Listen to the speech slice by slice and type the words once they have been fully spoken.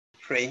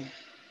pray.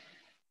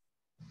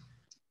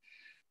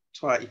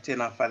 To our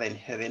eternal Father in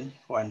heaven,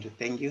 we want to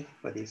thank you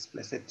for this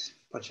blessed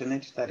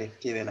opportunity that you've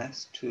given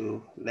us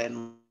to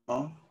learn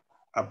more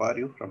about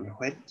you from your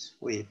word.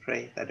 We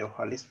pray that the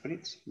Holy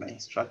Spirit may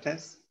instruct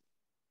us.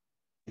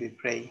 We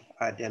pray,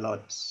 dear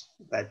Lord,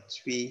 that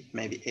we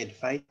may be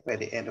edified by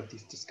the end of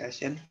this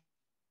discussion.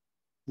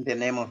 In the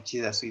name of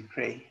Jesus, we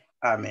pray.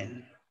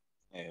 Amen.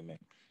 Amen.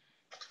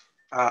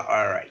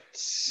 All right.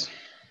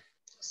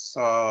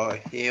 So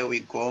here we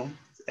go.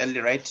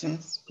 Early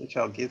writings,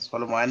 spiritual gifts,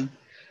 volume 1.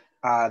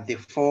 The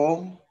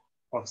fall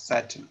of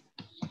Saturn.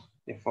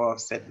 The fall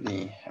of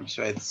Saturn. I'm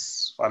sure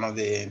it's one of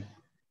the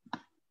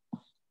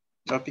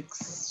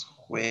topics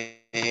where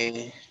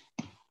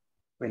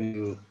when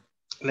you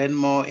learn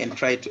more and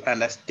try to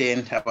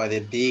understand about the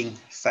being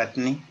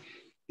Saturn,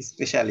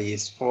 especially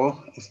his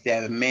fall,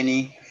 there are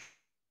many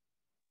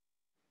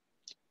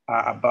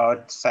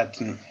about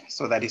Saturn.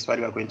 So that is what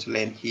we are going to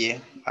learn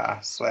here.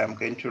 So I'm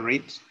going to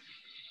read.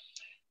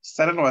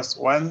 Saturn was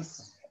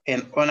once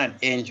an honored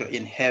angel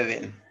in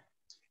heaven,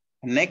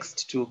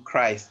 next to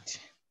Christ.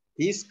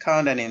 His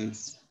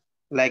countenance,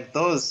 like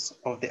those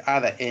of the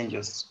other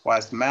angels,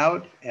 was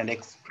mild and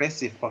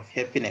expressive of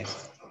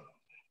happiness.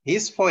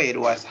 His forehead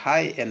was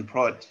high and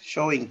broad,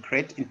 showing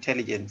great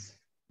intelligence.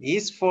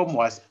 His form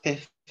was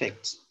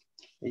perfect,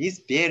 his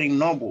bearing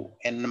noble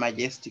and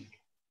majestic.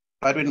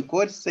 But when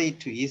God said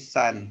to his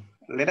son,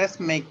 "Let us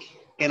make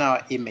in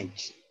our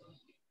image,"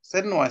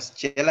 Satan was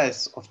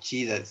jealous of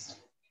Jesus.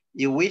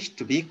 He wished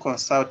to be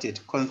consulted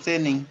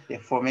concerning the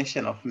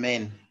formation of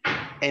men,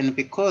 and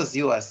because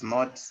he was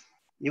not,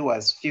 he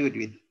was filled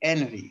with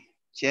envy,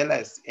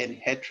 jealous, and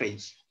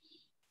hatred.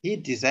 He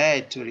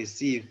desired to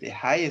receive the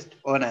highest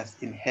honors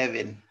in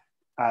heaven,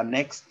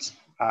 next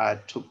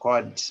to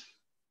God.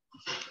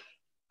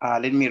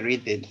 Let me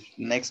read the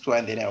next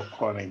one, then I'll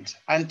comment.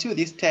 Until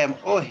this time,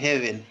 all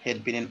heaven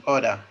had been in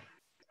order,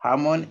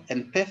 harmony,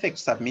 and perfect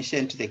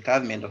submission to the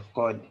government of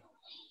God.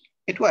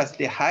 It was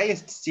the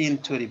highest sin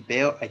to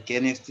rebel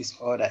against this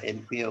order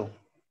and will.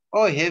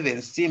 All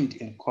heaven seemed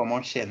in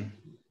commotion,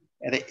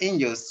 and the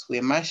angels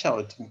were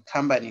marshaled in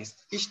companies,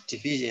 each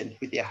division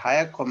with a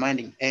higher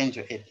commanding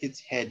angel at its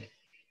head.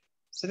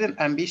 Satan,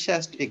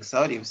 ambitious to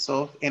exalt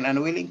himself and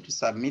unwilling to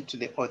submit to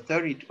the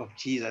authority of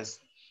Jesus,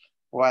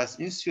 was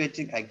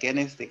insurrecting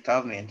against the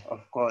government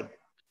of God.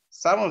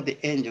 Some of the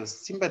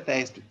angels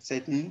sympathized with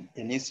Satan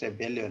in his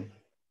rebellion,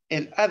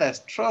 and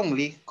others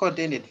strongly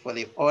contended for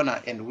the honor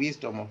and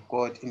wisdom of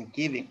God in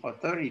giving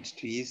authority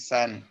to his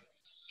son.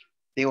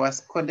 There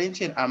was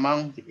contention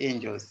among the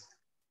angels.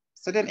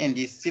 Satan and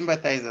his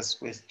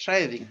sympathizers were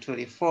striving to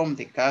reform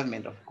the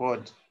government of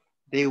God.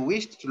 They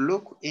wished to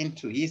look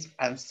into his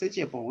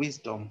unsearchable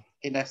wisdom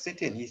and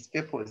ascertain his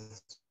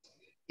purpose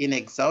in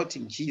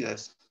exalting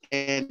Jesus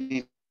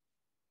and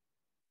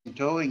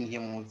endowing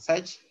him with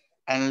such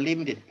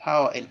unlimited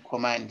power and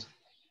command.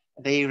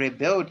 They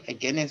rebelled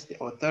against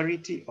the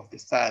authority of the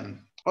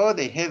Son. All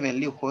the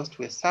heavenly hosts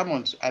were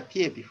summoned to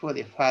appear before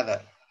the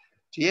Father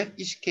to have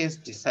each case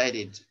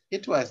decided.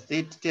 It was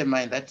they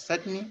determined that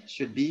Satan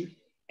should be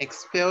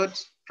expelled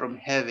from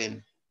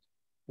heaven.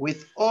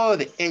 With all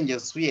the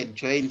angels who had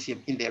joined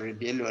him in the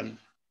rebellion,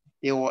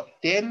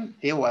 then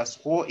there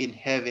was war in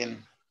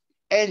heaven.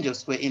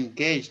 Angels were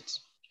engaged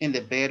in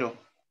the battle.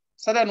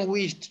 Satan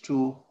wished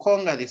to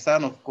conquer the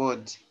Son of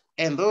God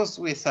and those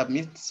who were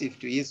submissive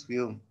to his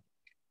will.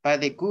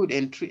 But the good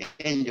and true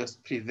angels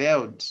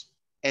prevailed,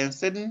 and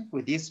Satan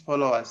with his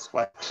followers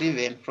was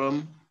driven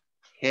from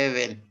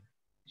heaven.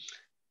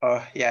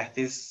 Oh, yeah,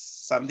 this is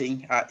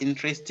something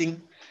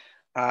interesting.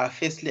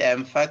 Firstly,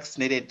 I'm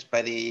fascinated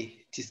by the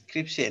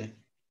description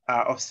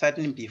of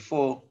Satan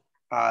before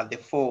the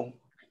fall.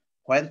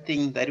 One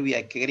thing that we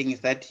are getting is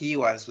that he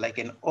was like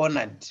an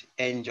honored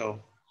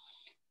angel,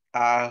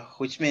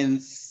 which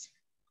means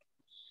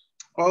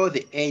all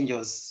the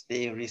angels,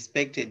 they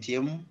respected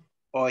him,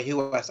 or he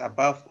was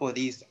above all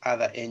these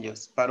other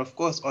angels. But of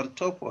course, on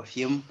top of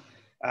him,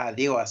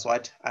 there was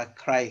what?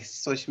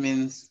 Christ. So which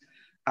means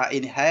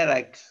in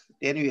hierarchy,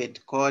 then we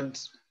had God,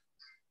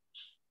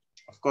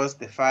 of course,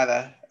 the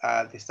Father,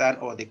 the Son,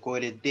 or the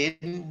God.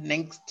 Then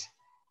next,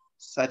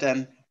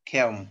 Satan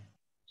came.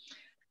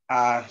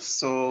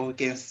 So we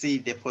can see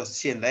the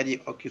position that he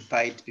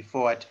occupied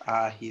before what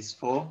his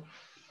fall.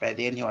 But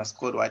then he was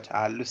called what?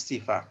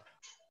 Lucifer.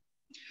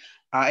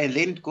 And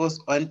then it goes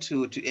on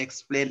to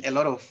explain a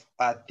lot of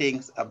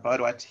things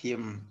about what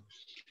him.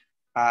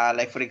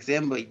 Like for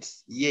example,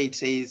 here it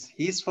says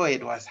his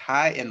forehead was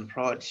high and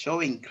broad,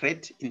 showing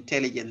great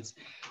intelligence.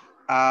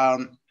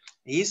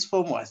 His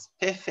form was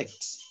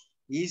perfect.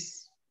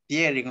 His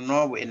bearing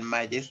noble and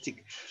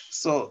majestic.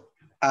 So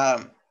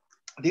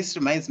this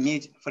reminds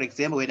me, for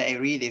example, when I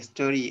read the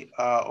story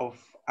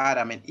of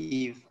Adam and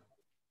Eve.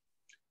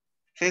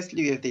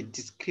 Firstly, we have the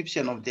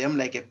description of them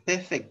like a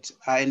perfect,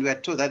 and we are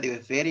told that they were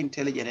very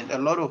intelligent and a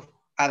lot of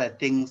other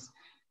things.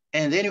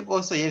 And then you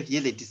also have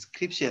here the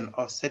description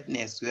of Satan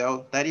as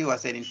well, that he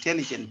was an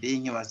intelligent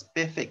being, he was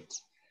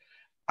perfect.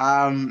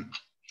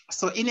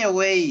 So in a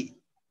way,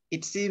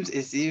 it seems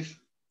as if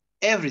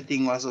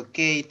everything was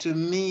okay. To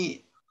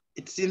me,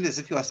 it seems as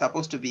if you are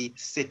supposed to be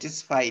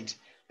satisfied,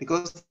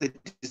 because the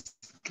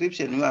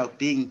description you are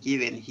being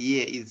given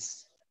here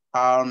is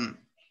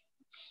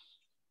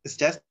it's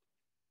just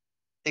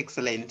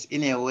excellent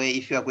in a way.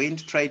 If you are going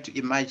to try to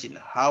imagine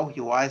how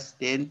he was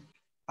then,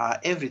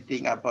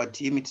 everything about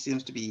him, it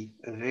seems to be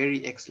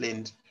very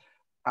excellent.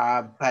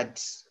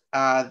 But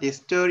the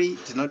story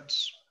did not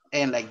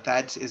end like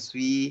that, as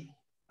we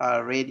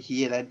read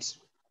here, that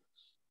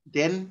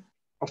then,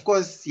 of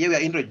course, here we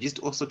are introduced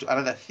also to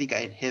another figure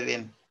in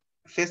heaven.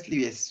 Firstly,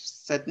 we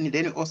certainly,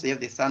 then we also have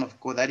the Son of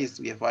God, that is,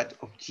 we have what?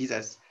 Of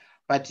Jesus.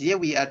 But here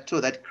we are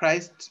told that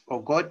Christ,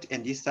 or God,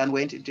 and his Son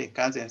went into a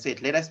council and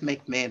said, let us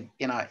make man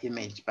in our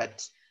image.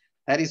 But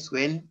that is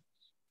when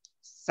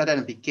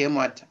Satan became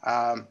what?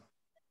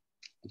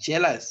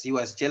 Jealous. He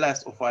was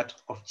jealous of what?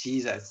 Of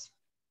Jesus.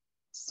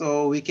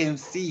 So we can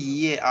see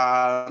here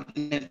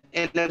an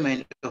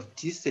element of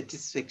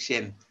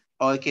dissatisfaction,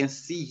 or we can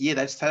see here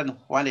that Satan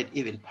wanted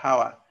even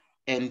power,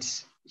 and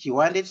he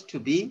wanted to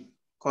be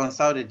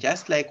consulted,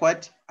 just like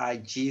what?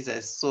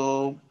 Jesus.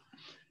 So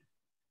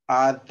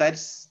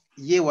that's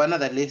here one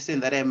other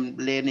lesson that I'm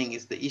learning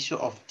is the issue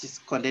of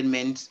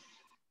discontentment,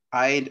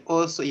 and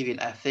also even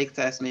affects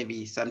us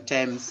maybe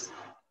sometimes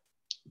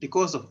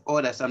because of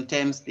order.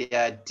 Sometimes there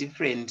are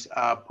different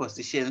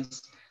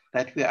positions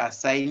that we are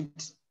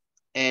assigned,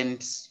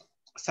 and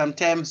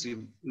sometimes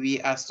we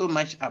are so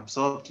much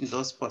absorbed in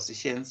those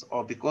positions,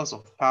 or because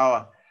of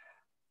power,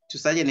 to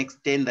such an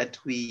extent that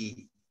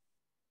we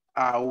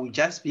will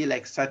just be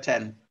like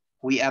Satan.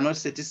 We are not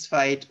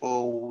satisfied,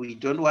 or we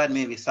don't want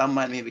maybe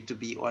someone maybe to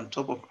be on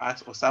top of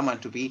us, or someone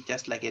to be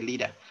just like a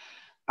leader.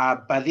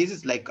 But this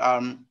is like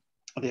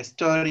the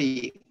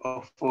story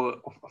of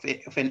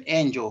an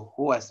angel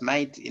who was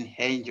mighty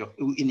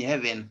in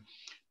heaven,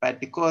 but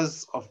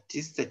because of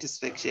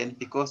dissatisfaction,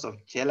 because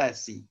of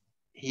jealousy,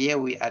 here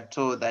we are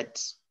told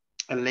that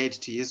led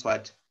to his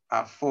what?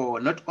 For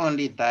not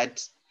only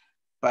that,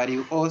 but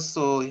you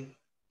also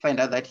find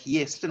out that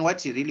yes,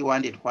 what he really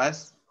wanted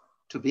was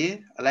to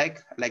be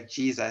like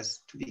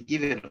Jesus, to be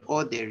given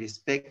all the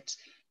respect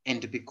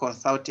and to be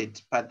consulted.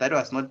 But that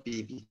was not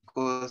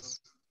because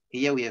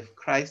here we have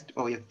Christ,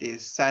 or we have the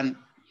Son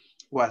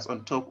who was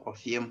on top of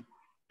him.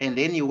 And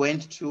then he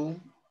went to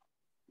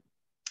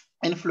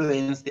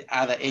influence the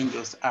other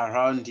angels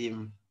around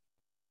him.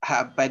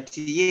 But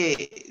yeah,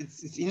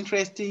 it's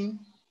interesting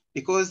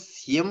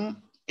because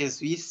him,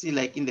 as we see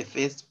like in the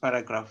first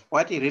paragraph,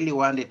 what he really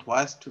wanted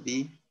was to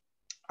be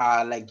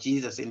like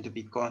Jesus and to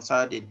be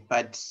consulted.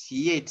 But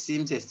here it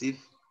seems as if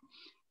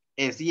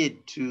he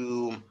had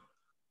to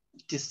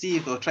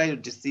deceive, or try to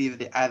deceive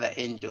the other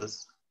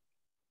angels.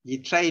 He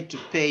tried to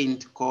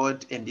paint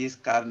God and his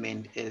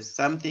government as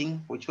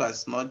something which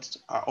was not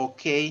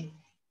okay.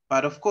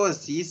 But of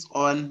course, his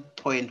own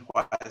point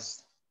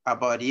was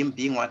about him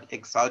being what?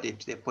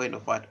 Exalted to the point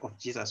of what? Of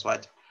Jesus,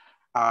 what?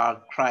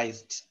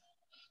 Christ.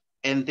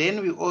 And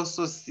then we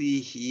also see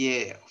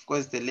here, of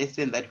course, the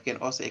lesson that we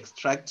can also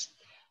extract,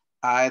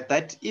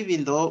 that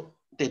even though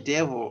the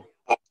devil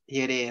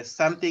had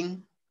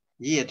something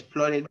he had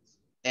plotted,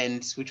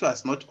 and which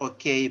was not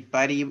okay,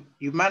 but he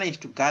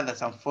managed to gather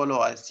some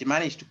followers. He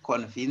managed to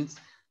convince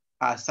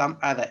some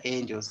other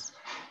angels,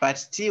 but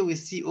still we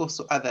see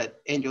also other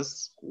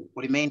angels who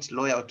remained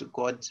loyal to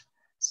God.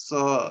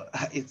 So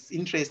it's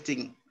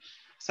interesting.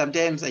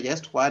 Sometimes I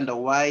just wonder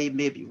why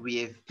maybe we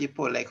have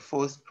people like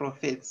false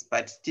prophets,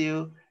 but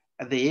still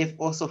they have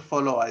also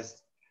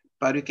followers.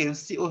 But we can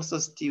see also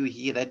still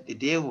here that the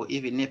devil,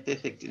 even in a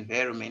perfect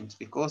environment,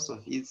 because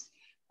of his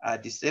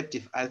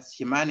deceptive acts,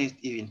 he managed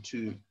even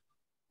to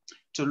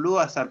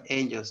lure some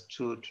angels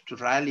to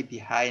rally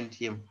behind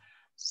him.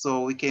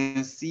 So we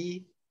can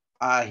see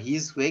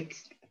his work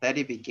that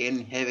he began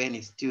in heaven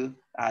is still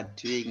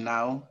doing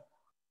now.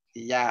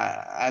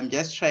 Yeah, I'm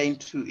just trying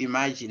to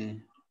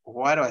imagine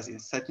what was in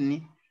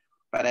Satan,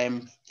 but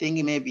I'm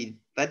thinking maybe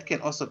that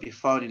can also be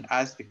found in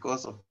us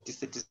because of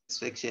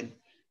dissatisfaction,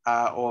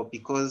 or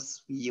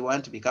because we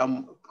want to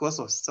become, because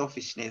of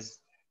selfishness,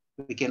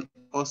 we can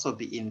also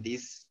be in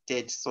this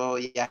state. So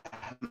yeah,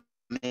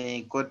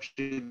 may God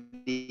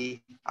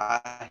really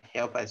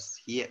help us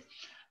here.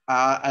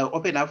 I'll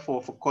open up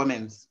for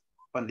comments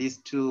on these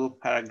two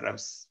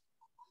paragraphs,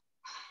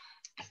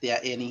 if there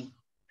are any.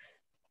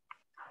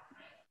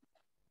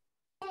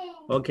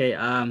 Okay,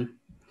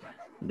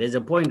 there's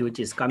a point which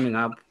is coming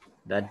up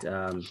that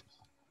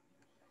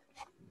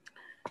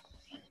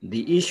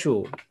the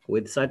issue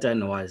with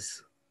Satan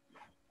was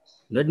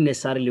not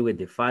necessarily with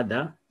the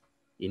Father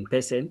in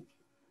person,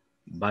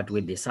 but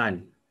with the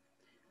Son,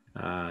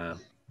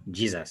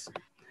 Jesus,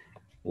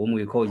 whom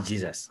we call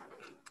Jesus.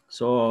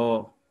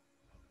 So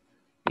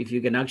if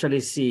you can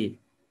actually see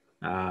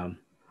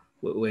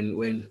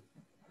when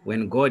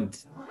God,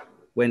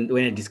 when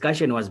a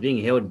discussion was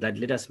being held that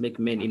let us make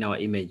men in our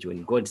image,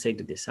 when God said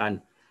to the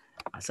Son,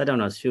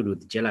 Satan was filled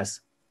with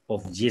jealous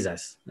of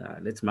Jesus.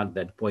 Let's mark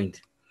that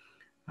point.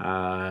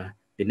 The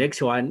next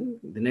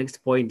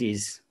point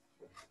is,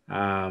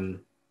 I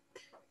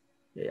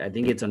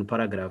think it's on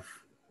paragraph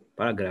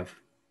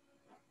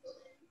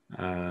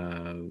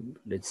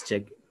Let's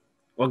check.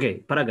 Okay,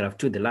 paragraph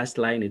 2, the last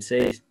line, it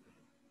says,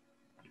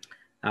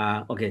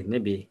 okay,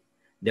 maybe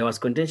there was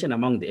contention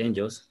among the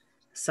angels.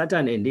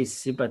 Satan and his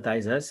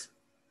sympathizers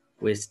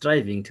were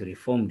striving to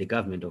reform the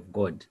government of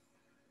God.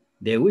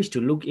 They wished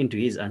to look into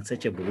his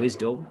unsearchable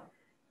wisdom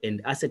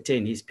and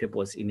ascertain his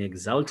purpose in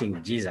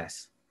exalting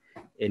Jesus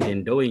and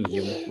endowing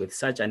him with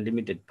such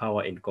unlimited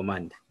power and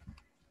command.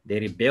 They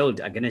rebelled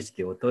against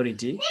the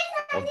authority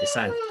of the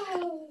Son.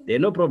 There are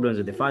no problems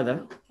with the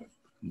Father,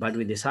 but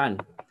with the Son.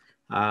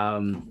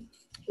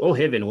 All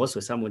heaven was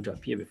for someone to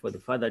appear before the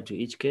Father to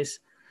each case,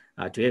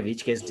 to have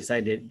each case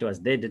decided. It was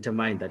they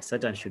determined that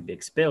Satan should be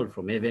expelled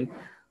from heaven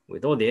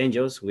with all the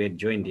angels who had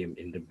joined him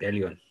in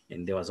rebellion.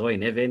 And there was all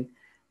in heaven,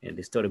 and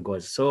the story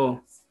goes.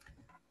 So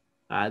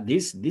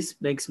this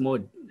makes more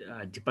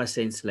deeper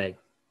sense, like,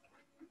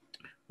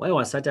 why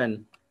was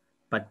Satan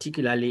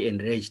particularly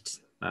enraged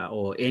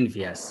or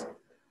envious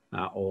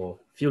or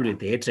filled with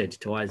hatred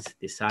towards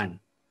the Son?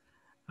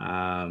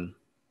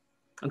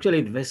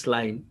 Actually, the verse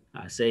line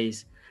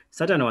says,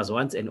 Satan was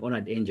once an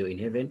honored angel in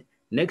heaven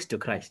next to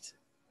Christ.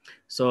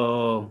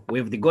 So we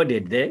have the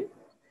Godhead there,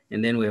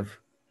 and then we have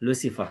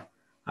Lucifer,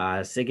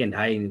 second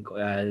high in,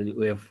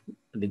 we have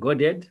the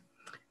Godhead,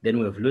 then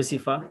we have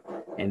Lucifer,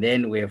 and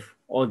then we have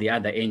all the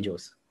other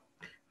angels.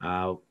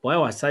 Why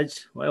was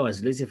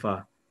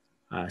Lucifer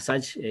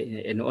such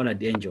an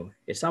honored angel?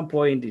 At some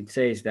point, it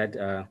says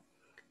that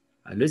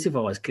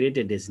Lucifer was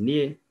created as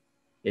near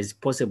as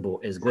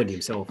possible as God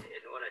himself.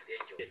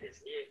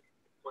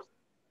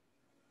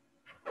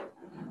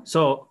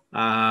 So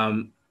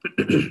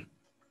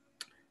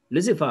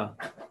Lucifer,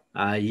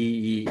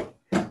 he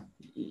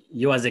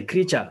was a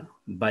creature,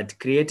 but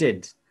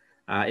created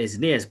as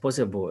near as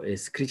possible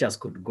as creatures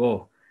could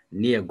go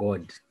near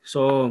God.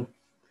 So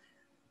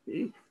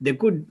they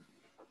could,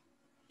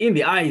 in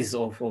the eyes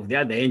of the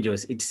other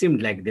angels, it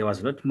seemed like there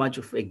was not much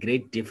of a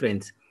great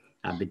difference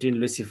between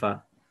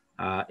Lucifer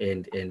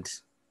and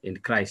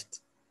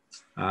Christ.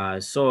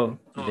 So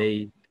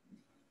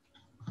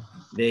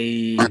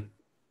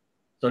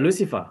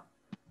Lucifer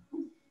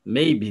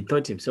maybe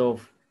thought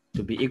himself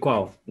to be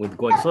equal with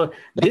God. So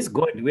this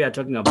God we are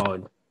talking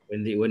about,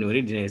 when we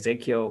read in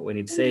Ezekiel, when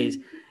it says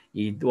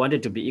he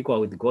wanted to be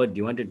equal with God,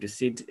 he wanted to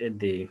sit at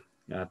the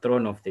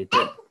throne of the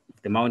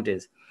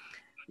mountains.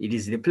 It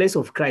is the place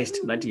of Christ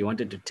that he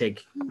wanted to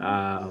take,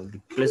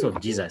 the place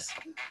of Jesus.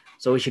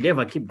 So we should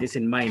ever keep this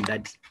in mind,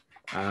 that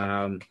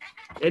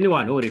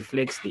anyone who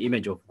reflects the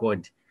image of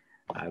God,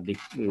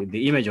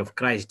 the image of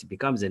Christ,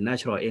 becomes a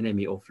natural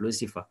enemy of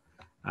Lucifer.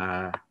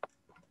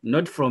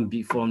 Not from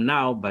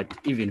now, but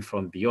even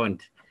from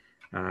beyond,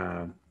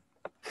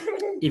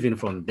 even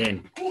from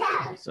then.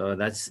 So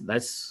that's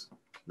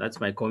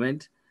my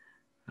comment.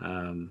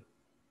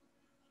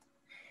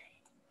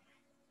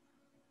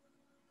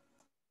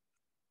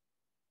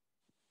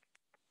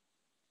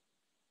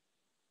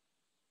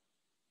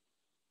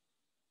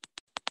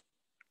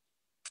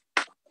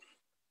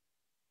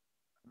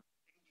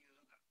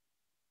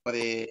 For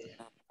the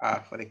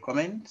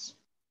comments.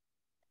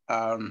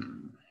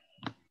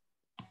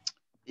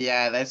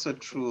 Yeah, that's so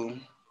true.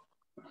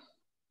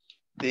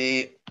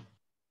 The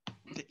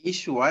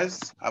issue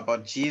was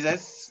about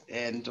Jesus,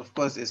 and of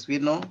course, as we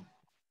know,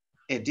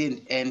 it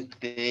didn't end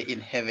there in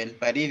heaven,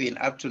 but even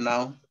up to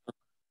now,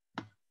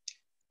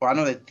 one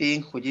of the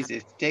things which is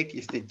at stake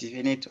is the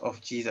divinity of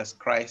Jesus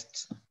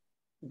Christ.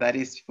 That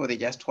is for the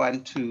just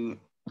one to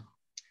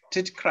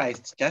treat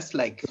Christ just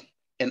like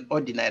an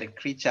ordinary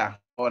creature,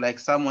 or like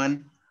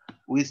someone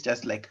who is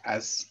just like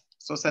us.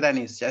 So Satan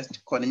is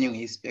just continuing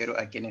his battle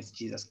against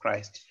Jesus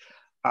Christ.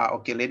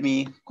 Okay, let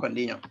me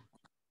continue.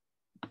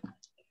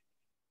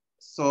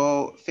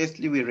 So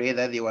firstly, we read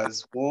that there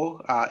was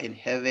war in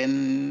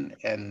heaven,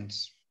 and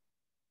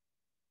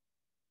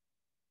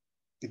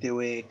they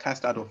were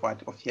cast out of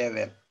what? Of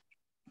heaven.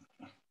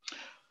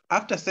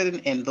 After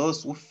Satan and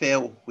those who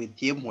fell with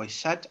him were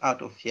shut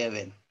out of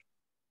heaven,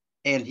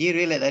 and he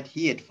realized that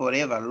he had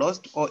forever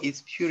lost all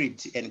its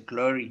purity and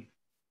glory.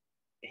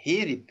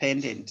 He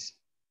repented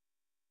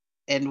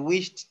and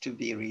wished to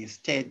be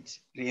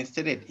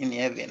reinstated in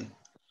heaven.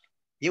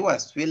 He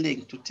was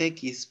willing to take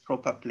his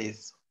proper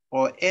place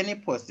or any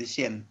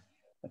position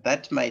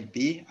that might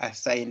be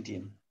assigned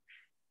him.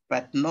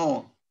 But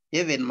no,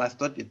 heaven must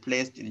not be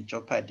placed in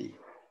jeopardy,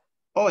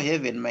 or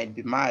heaven might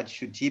be mad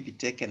should he be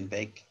taken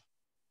back.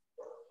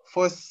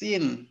 For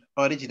sin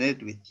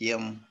originated with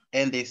him,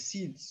 and the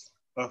seeds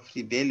of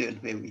rebellion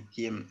were with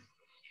him.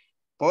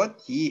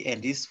 Both he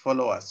and his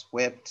followers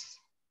wept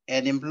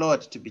and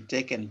implored to be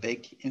taken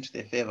back into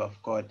the favor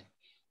of God.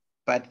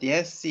 But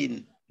their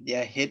sin,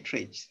 their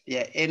hatred,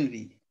 their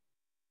envy,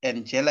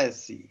 and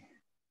jealousy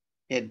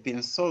had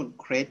been so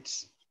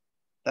great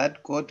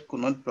that God could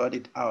not blot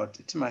it out.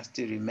 It must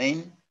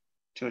remain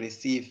to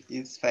receive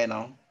its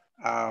final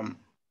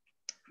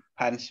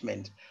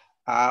punishment.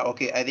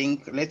 Okay, I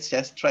think let's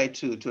just try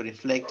to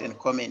reflect and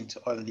comment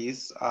on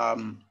this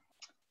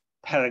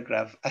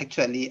paragraph.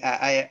 Actually,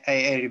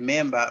 I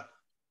remember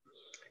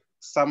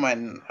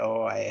someone,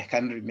 or I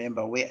can't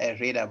remember where I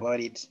read about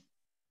it,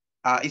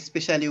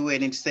 especially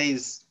when it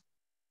says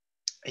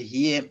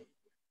here.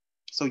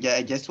 So yeah,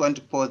 I just want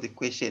to pose the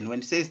question. When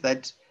it says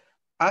that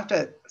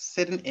after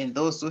Satan and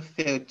those who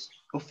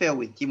fell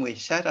with him were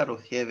shut out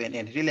of heaven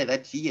and realized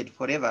that he had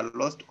forever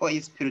lost all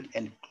his spirit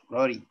and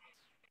glory,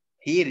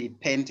 he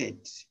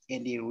repented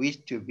and he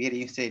wished to be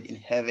reinstated in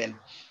heaven.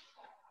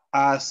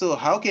 So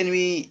how can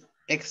we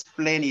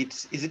explain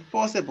it? Is it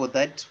possible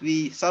that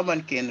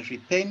someone can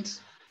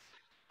repent,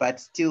 but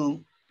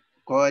still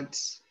God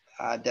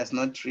does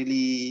not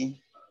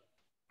really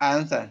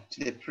answer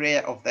to the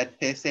prayer of that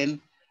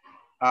person?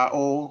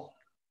 Or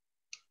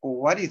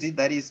what is it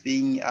that is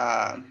being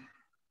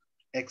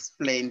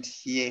explained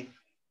here?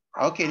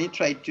 How can you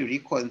try to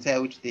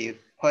reconcile with the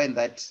point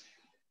that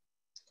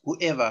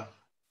whoever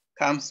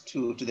comes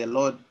to the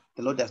Lord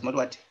does not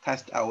what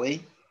cast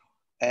away,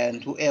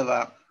 and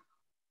whoever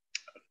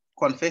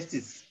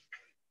confesses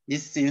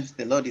his sins,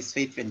 the Lord is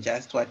faithful and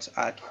just what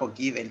to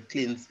forgive and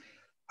cleanse.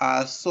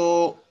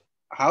 So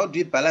how do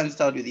you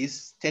balance out with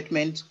this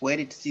statement where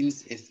it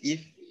seems as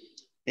if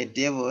the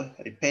devil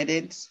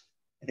repented,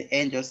 the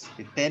angels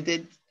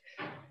repented,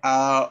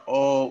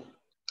 or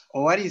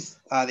what is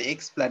the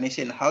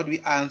explanation? How do we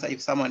answer if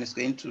someone is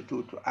going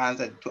to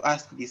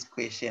ask this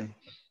question?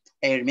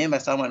 I remember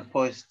someone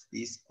posed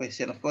this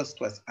question. Of course, it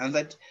was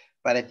answered,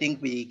 but I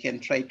think we can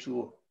try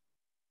to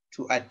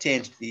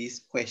attend to this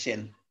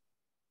question.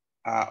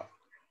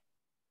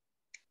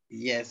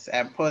 Yes,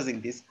 I'm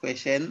posing this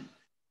question.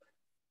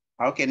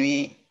 How can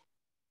we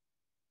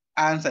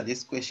answer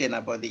this question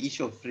about the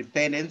issue of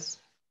repentance?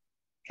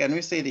 Can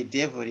we say the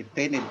devil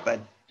repented, but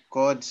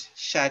God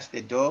shut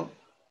the door?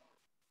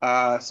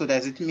 So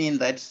does it mean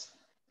that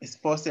it's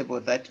possible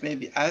that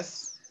maybe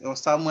us or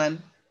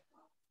someone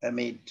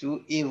may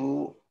do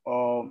evil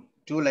or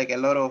do like a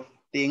lot of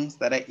things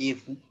that are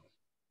evil,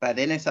 but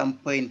then at some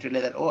point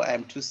realize that, oh,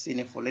 I'm too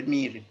sinful, let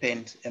me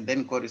repent, and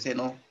then God will say,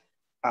 no,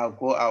 I'll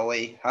go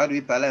away. How do we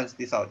balance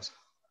this out?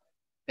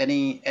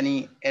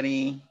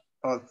 Any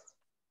thoughts,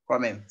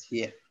 comments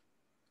here?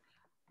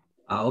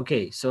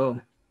 Okay,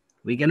 so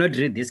we cannot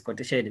read this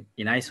quotation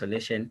in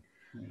isolation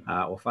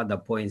of other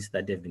points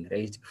that have been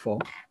raised before.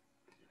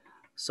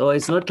 So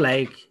it's not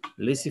like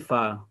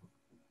Lucifer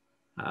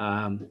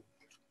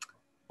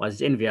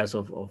was envious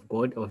of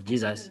God, of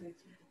Jesus,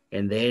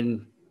 and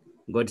then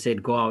God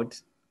said, go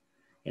out.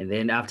 And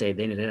then after,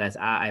 then he realized,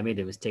 I made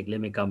a mistake, let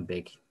me come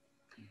back.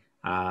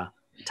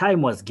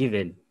 Time was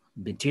given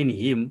between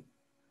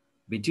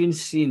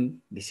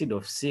sin, the seed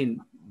of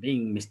sin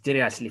being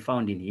mysteriously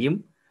found in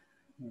him,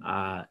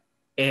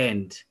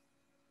 and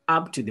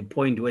up to the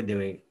point where they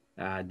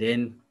were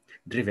then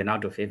driven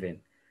out of heaven.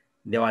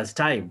 There was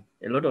time,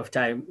 a lot of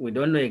time. We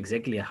don't know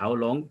exactly how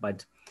long,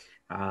 but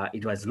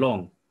it was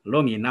long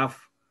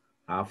enough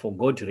for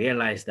God to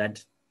realize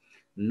that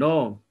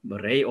no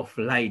ray of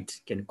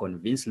light can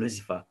convince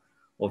Lucifer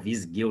of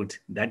his guilt,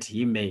 that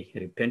he may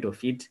repent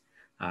of it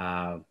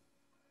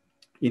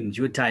in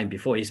due time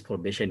before his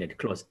probation had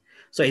closed.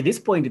 So at this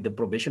point, the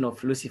probation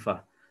of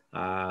Lucifer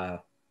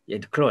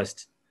had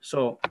closed.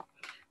 So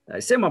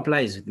same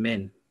applies with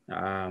men.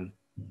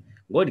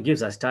 God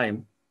gives us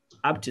time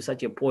up to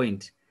such a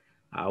point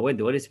where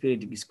the Holy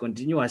Spirit is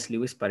continuously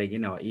whispering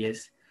in our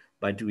ears,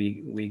 but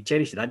we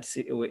cherish that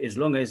as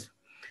long as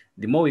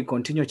the more we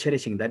continue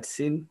cherishing that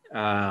sin,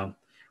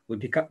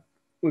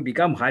 we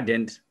become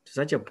hardened to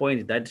such a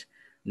point that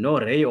no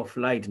ray of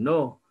light,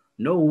 no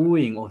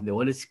wooing of the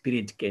Holy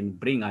Spirit can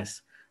bring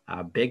us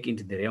back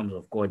into the realms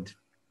of God.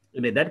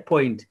 And at that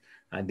point,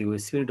 the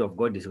Spirit of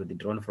God is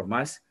withdrawn from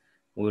us.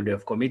 We would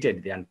have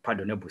committed the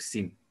unpardonable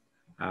sin.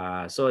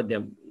 So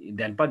the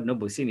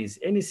unpardonable sin is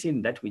any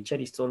sin that we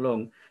cherish so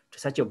long to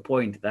such a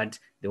point that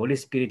the Holy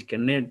Spirit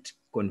cannot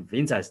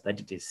convince us that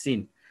it is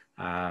sin.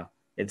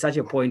 At such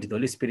a point, the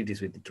Holy Spirit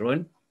is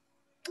withdrawn,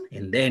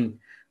 and then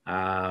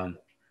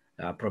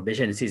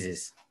probation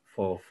ceases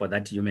for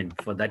that human,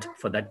 for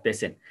that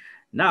person.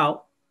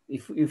 Now,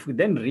 if we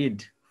then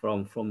read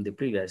from the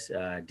previous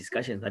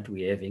discussions that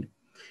we're having,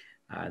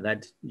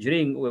 that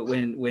during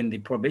when the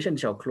probation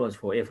shall close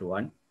for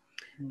everyone,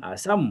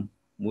 some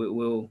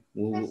will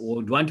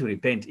want to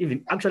repent.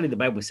 Even actually, the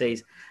Bible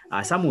says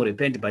some will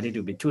repent, but it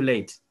will be too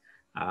late.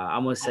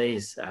 Amos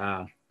says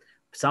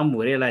some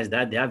will realize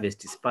that the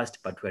harvest is past,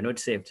 but we're not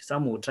saved.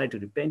 Some will try to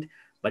repent,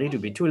 but it will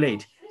be too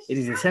late. It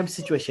is the same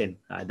situation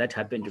that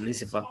happened to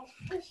Lucifer.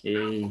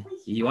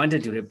 He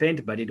wanted to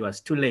repent, but it was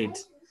too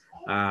late,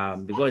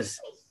 because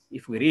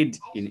if we read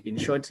in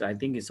short, I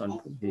think it's on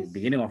the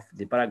beginning of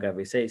the paragraph,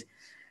 it says,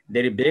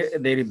 they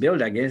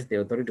rebelled against the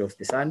authority of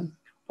the Son.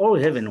 All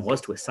heaven and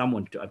host were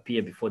summoned to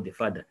appear before the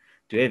Father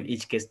to have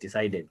each case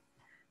decided.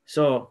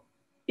 So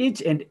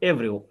each and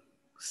every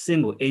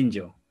single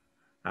angel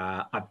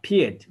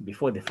appeared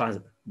before the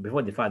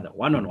Father,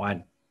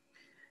 one-on-one,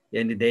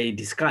 and they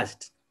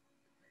discussed.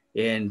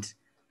 And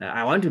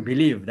I want to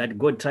believe that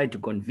God tried to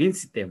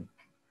convince them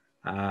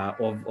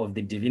of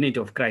the divinity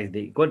of Christ.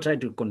 God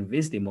tried to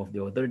convince them of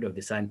the authority of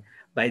the Son,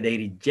 but they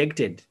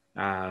rejected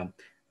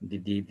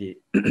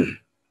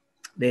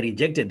they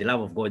rejected the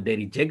love of God. They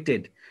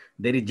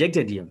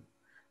rejected him.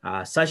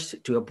 such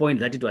to a point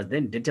that it was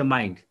then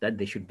determined that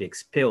they should be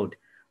expelled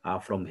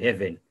from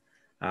heaven.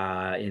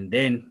 And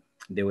then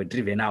they were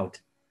driven out.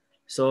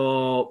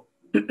 So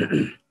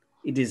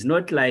it is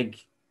not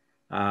like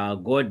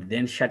God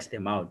then shut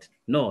them out.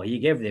 No, he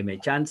gave them a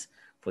chance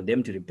for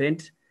them to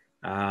repent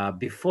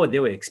before they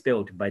were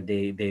expelled, but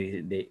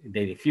they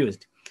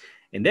refused.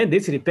 And then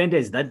this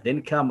repentance that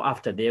then come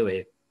after they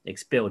were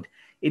expelled,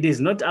 it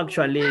is not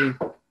actually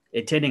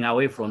a turning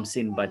away from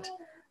sin, but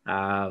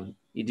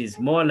it is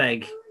more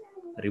like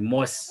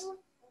remorse.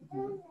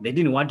 They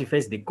didn't want to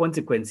face the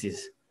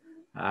consequences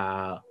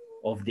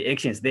of the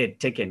actions they had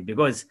taken,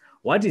 because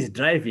what is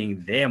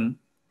driving them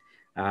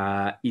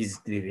is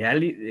the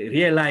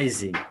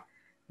realizing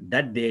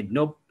that they had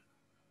no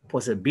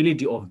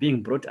possibility of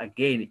being brought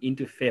again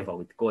into favor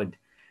with God.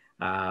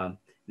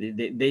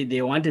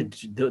 They wanted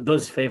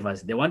those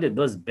favors, they wanted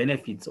those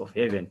benefits of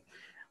heaven,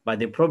 but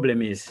the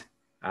problem is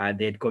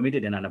they had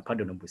committed an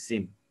unpardonable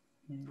sin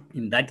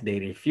in that they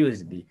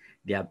refused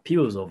the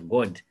appeals of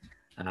God.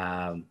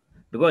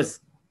 Because,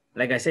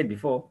 like I said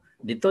before,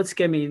 the thoughts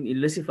came in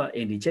Lucifer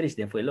and he cherished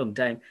them for a long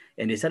time,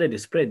 and he started to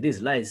spread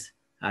these lies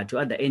to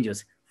other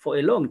angels for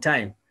a long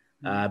time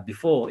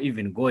before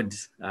even God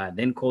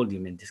then called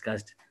him and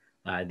discussed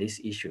this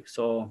issue.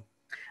 So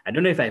I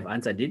don't know if I've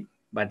answered it,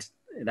 but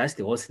that's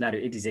the whole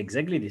scenario. It is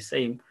exactly the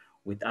same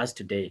with us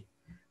today,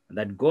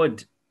 that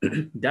God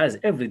does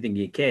everything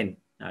he can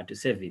to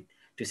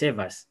save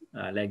us.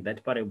 Like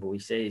that parable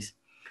which says,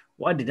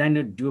 what did I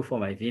not do for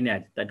my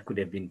vineyard that could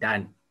have been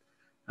done?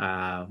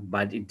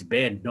 But it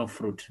bared no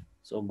fruit.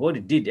 So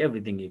God did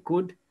everything he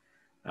could.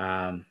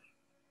 And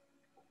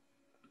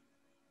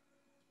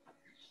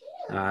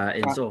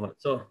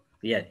so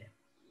yeah,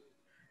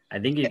 I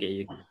think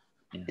you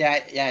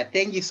yeah,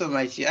 thank you so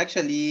much. You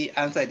actually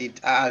answered it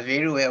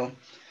very well.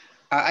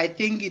 I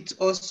think it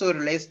also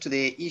relates to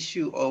the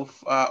issue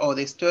of or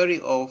the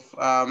story of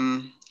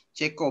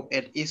Jacob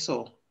and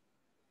Esau,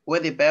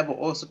 where the Bible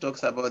also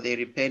talks about the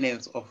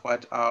repentance of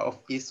what of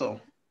Esau.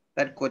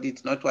 That God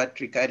is not what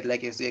regarded,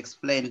 like as you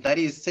explained. That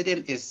is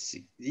certain is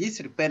his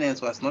repentance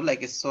was not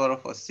like a sorrow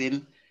for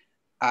sin,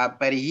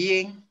 but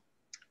he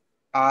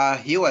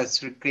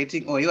was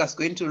regretting, or he was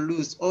going to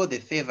lose all the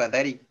favor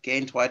that he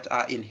gained what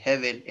in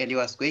heaven, and he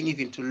was going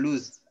even to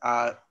lose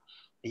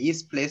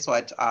his place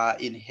what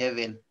in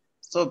heaven.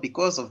 So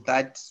because of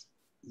that,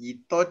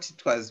 he thought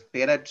it was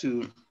better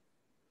to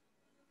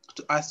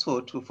ask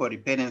for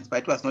repentance, but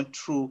it was not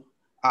true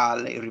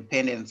like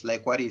repentance,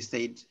 like what he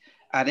said.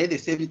 And at the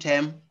same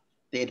time,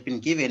 they had been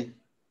given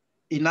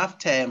enough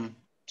time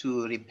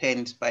to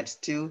repent, but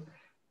still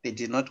they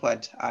did not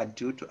what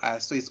do to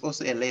us. So it's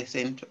also a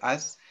lesson to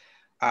us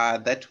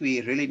that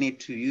we really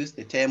need to use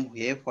the time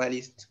we have while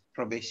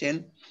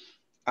probation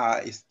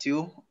is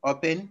still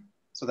open,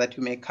 so that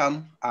we may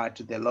come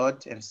to the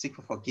Lord and seek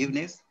for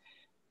forgiveness,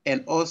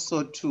 and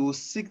also to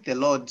seek the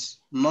Lord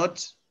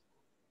not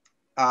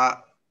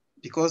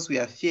because we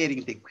are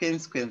fearing the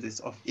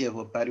consequences of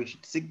evil, but we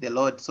should seek the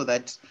Lord so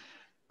that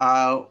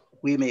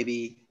we may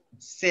be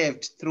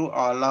saved through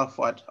our love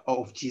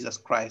of Jesus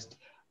Christ.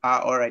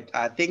 All right,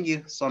 thank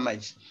you so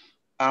much.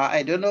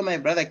 I don't know, my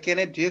brother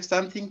Kenneth, do you have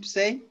something to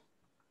say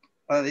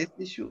on this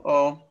issue?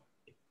 Or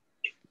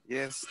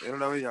yes,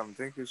 Elder William,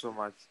 thank you so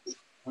much.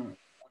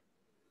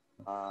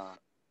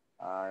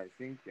 I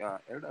think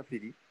Elder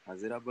Pidi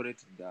has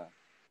elaborated the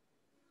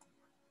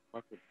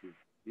perspective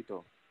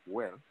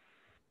well,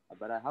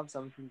 but I have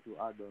something to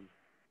add on.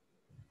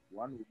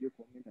 One will be a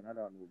comment,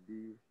 another one will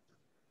be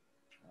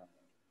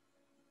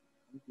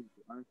something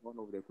to answer one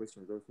of the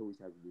questions also which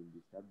has been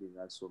disturbing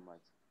us so much.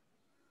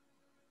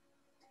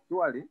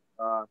 Surely,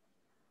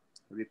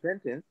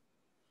 repentance,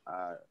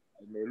 I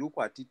may look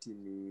at it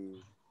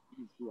in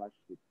two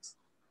aspects.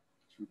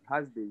 It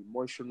has the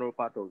emotional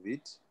part of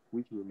it,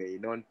 which we may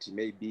not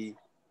maybe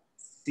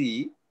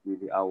see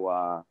with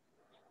our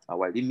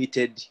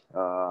limited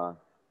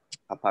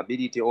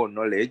capability or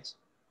knowledge,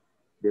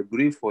 the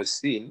grief for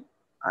sin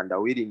and the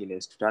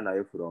willingness to turn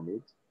away from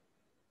it.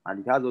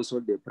 And it has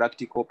also the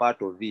practical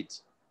part of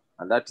it,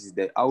 and that is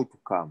the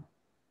outcome,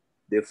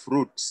 the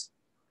fruits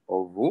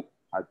of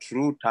a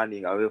true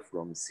turning away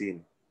from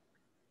sin,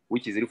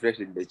 which is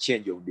reflected in the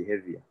change of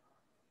behavior.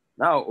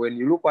 Now, when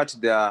you look at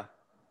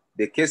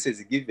the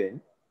cases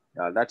given,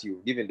 that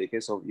you've given the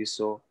case of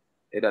Esau,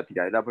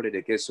 elaborated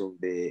the case of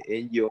the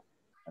angel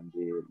and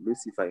the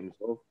Lucifer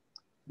himself,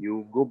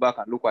 you go back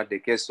and look at the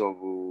case of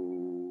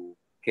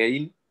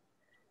Cain.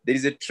 There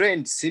is a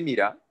trend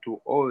similar to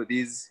all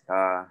these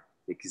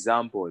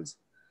examples,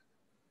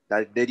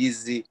 that there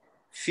is the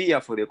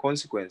fear for the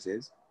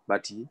consequences,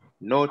 but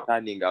no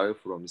turning away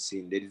from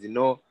sin. There is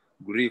no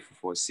grief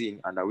for sin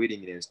and a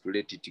willingness to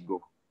let it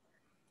go.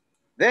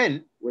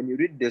 Then, when you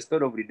read the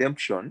story of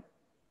redemption,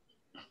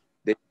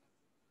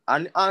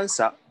 an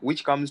answer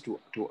which comes to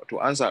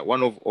answer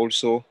one of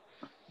also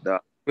the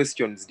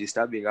questions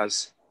disturbing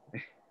us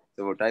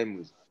several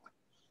times.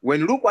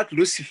 When you look at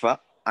Lucifer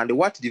and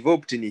what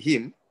developed in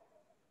him,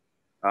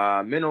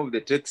 many of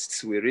the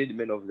texts we read,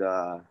 many of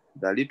the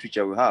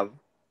literature we have,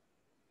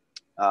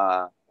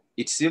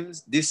 it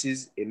seems this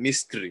is a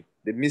mystery,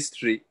 the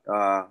mystery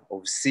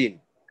of sin.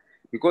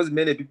 Because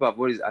many people have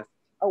always asked,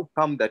 how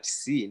come that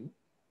sin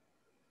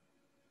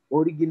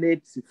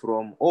originates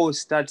from or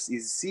starts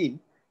is sin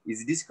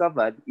is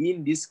discovered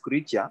in this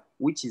creature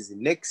which is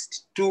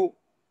next to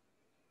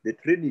the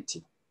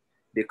Trinity,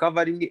 the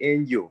covering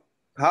angel.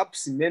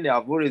 Perhaps many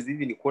have always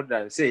even quoted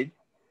and said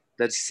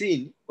that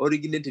sin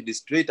originated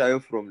straight away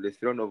from the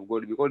throne of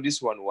God because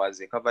this one was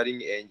a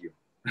covering angel,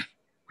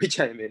 which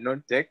I may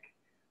not take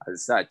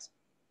as such,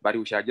 but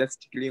we shall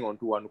just cling on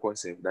to one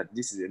concept that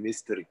this is a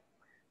mystery.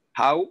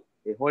 How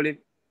a holy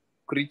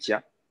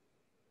creature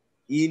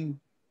in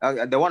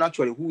the one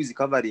actually who is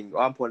covering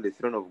upon the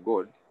throne of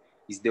God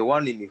is the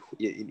one in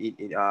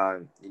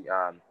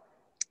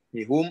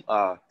whom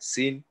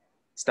sin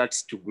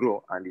starts to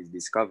grow and is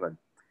discovered.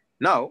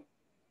 Now,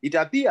 it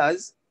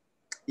appears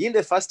in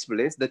the first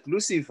place that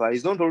Lucifer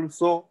is not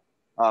also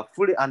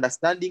fully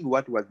understanding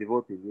what was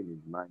developing in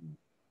his mind.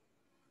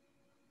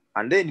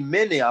 And then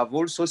many have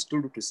also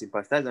stood to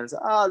sympathize and say,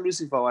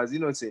 Lucifer was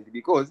innocent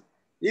because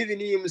even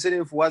he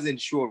himself wasn't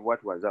sure of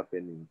what was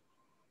happening.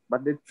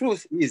 But the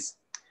truth is,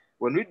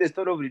 when we read the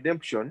story of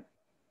redemption,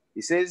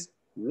 it says,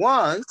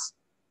 once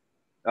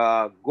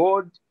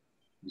God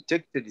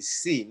detected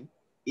sin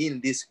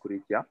in this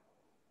creature,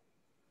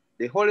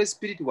 the Holy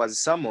Spirit was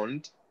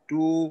summoned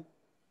to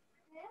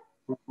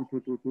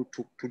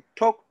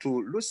talk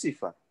to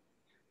Lucifer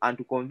and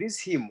to convince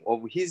him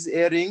of his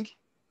erring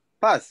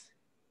path.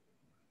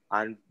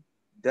 And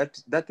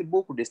that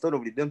book, The Story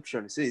of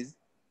Redemption, says,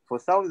 for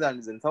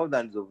thousands and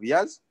thousands of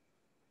years,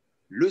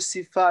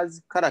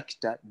 Lucifer's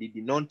character did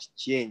not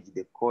change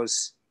the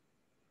course.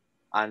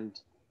 And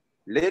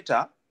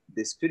later,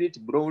 the Spirit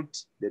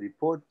brought the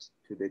report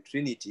to the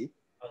Trinity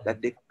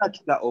that the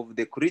character of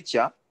the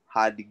creature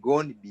had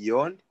gone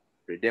beyond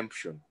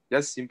redemption,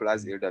 just simple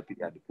as Elder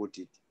Peter had put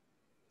it.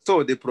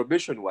 So the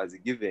probation was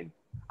given.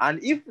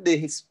 And if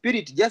the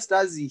Spirit, just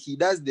as he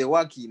does the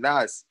work in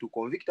us to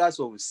convict us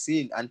of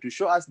sin and to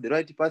show us the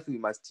right path we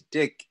must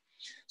take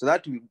so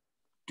that we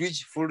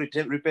reach full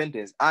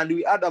repentance and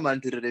we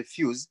adamantly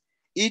refuse,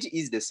 it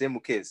is the same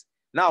case.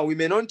 Now, we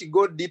may not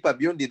go deeper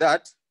beyond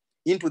that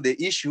into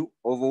the issue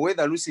of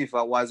whether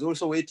Lucifer was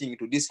also waiting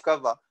to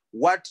discover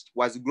what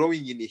was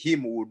growing in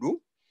him would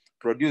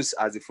produce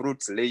as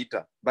fruits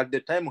later. But the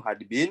time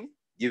had been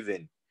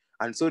given.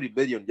 And so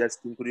rebellion just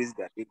increased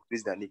and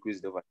increased and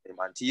increased over time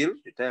until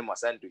the time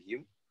assigned to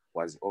him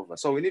was over.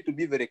 So we need to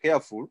be very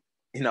careful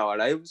in our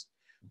lives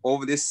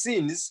of the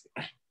sins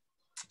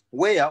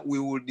where we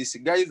will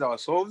disguise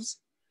ourselves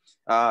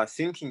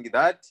thinking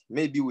that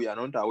maybe we are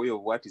not aware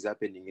of what is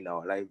happening in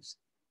our lives.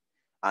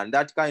 And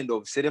that kind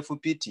of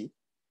self-pity,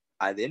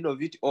 at the end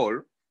of it all,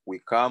 we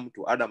come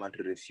to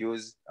adamantly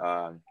refuse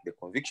the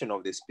conviction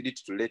of the Spirit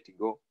to let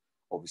go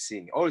of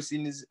sin. All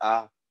sins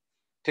are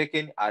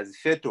taken as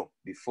fatal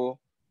before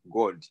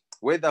God.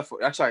 Whether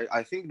for actually,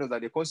 I think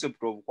that the concept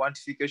of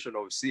quantification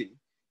of sin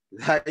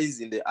lies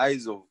in the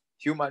eyes of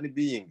human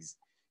beings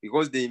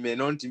because they may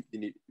not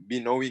be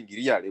knowing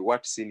really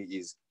what sin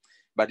is.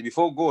 But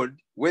before God,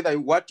 whether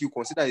what you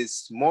consider is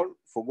small,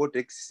 for God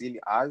takes sin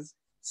as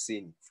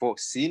sin. For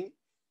sin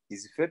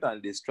is fatal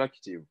and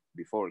destructive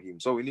before him.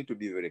 So we need to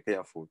be very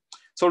careful.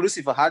 So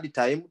Lucifer had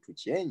time to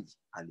change,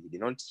 and he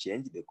did not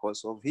change the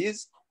course of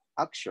his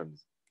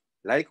actions.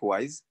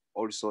 Likewise,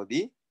 also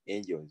the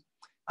angels.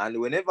 And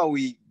whenever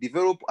we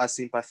develop a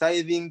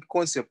sympathizing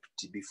concept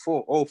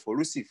before or for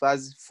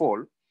Lucifer's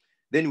fall,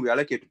 then we are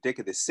likely to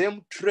take the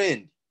same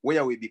trend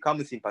where we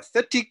become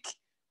sympathetic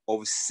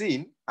of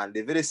sin and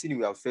the very sin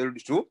we have failed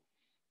to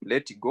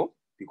let go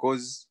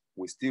because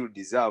we still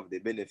deserve the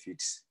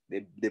benefits,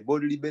 the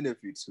bodily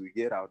benefits we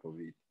get out of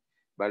it.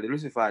 But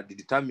Lucifer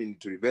determined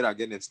to rebel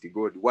against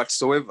God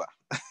whatsoever,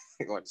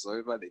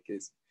 whatsoever the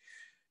case.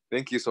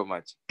 Thank you so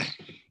much.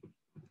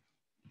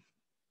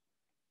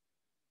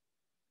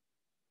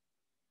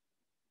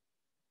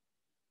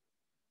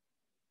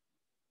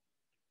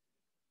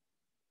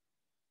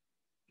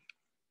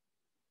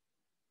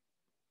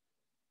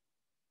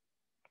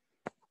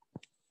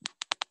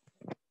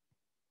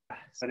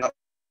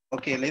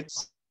 Okay,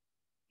 let's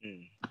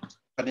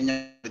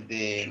continue with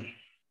the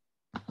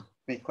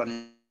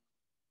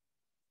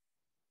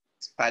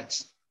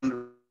part.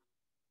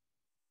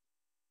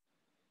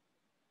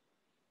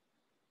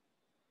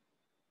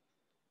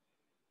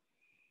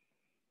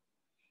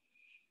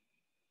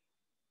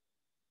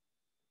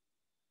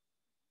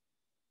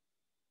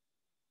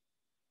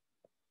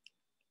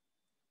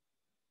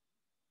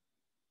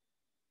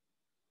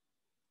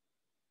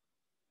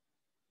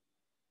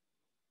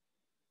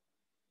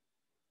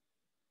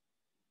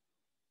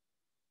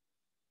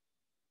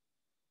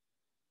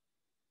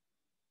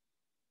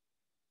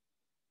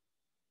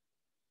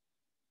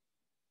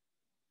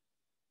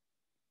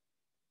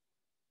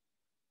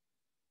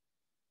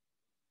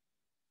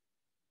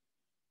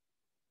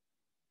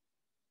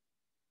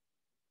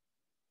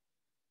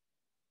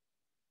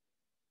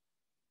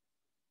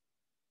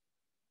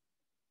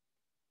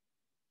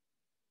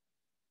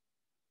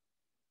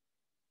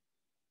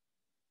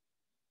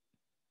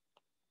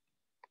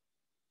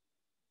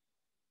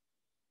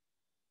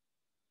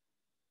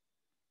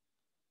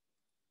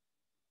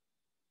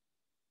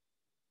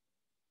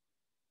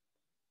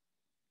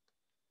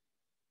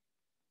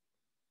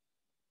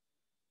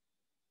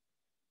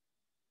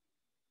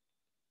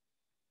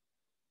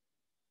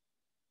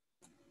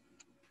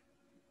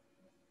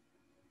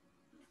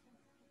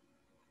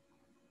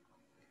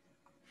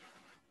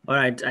 All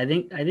right, I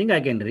think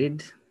I can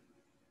read.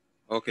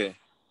 Okay.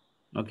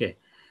 Okay.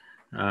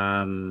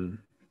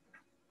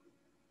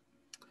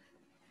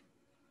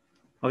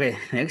 Okay,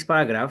 next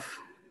paragraph.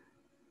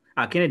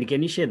 Kennedy,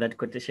 can you share that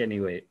quotation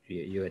you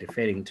were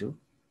referring to?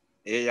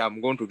 Yeah,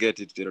 I'm going to get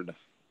it, Elder.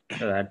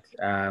 So that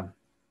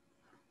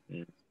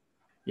Mm.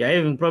 you're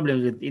having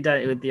problems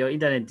with your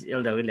internet,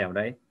 Elder William,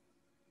 right?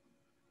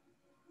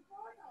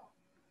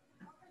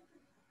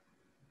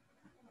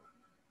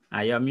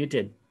 You're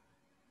muted.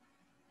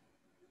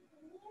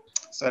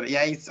 So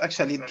yeah, it's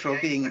actually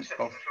dropping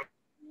off.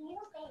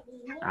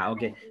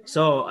 Okay.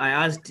 So I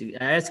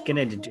asked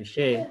Kennedy to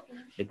share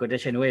the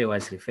quotation where he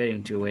was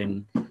referring to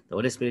when the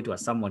Holy Spirit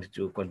was summoned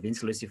to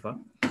convince Lucifer.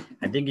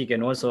 I think you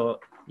can also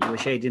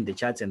share it in the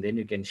chats, and then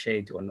you can share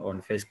it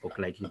on Facebook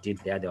like you did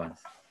the other ones.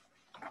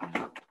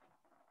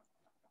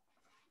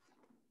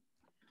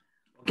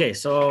 Okay,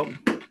 so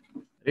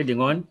reading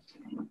on.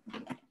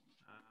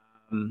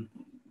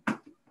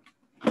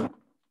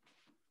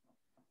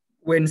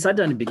 When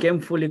Satan became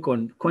fully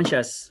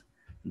conscious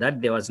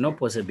that there was no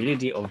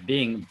possibility of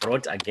being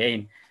brought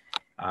again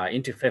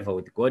into favor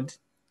with God,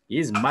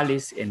 his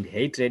malice and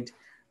hatred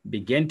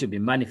began to be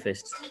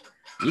manifest.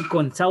 He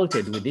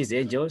consulted with his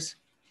angels,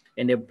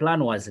 and a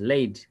plan was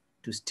laid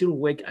to still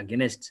work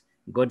against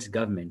God's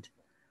government.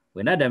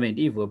 When Adam and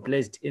Eve were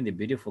placed in the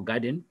beautiful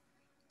garden,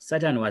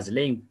 Satan was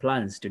laying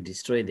plans to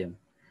destroy them.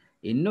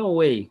 In no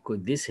way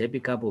could this happy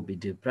couple be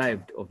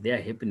deprived of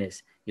their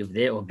happiness if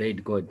they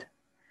obeyed God.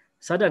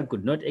 Satan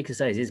could not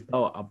exercise his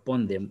power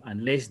upon them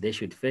unless they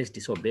should first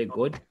disobey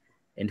God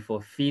and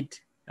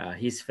forfeit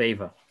his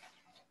favor.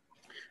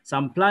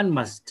 Some plan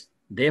must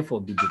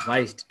therefore be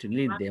devised to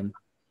lead them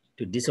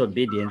to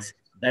disobedience,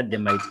 that they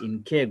might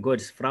incur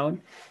God's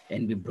frown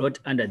and be brought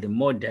under the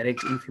more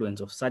direct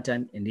influence of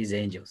Satan and his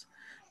angels.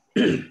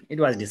 It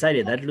was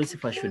decided that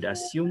Lucifer should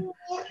assume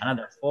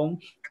another form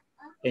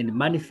and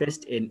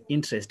manifest an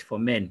interest for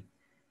men.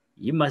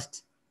 He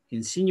must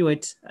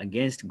insinuate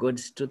against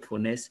God's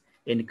truthfulness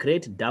and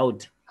create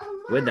doubt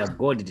whether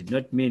God did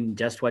not mean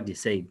just what he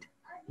said.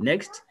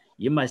 Next,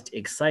 you must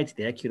excite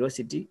their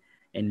curiosity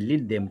and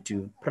lead them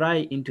to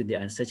pry into the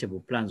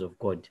unsearchable plans of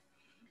God,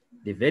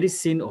 the very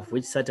sin of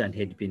which Satan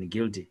had been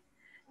guilty,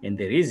 and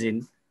the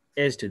reason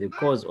as to the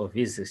cause of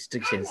his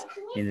restrictions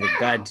in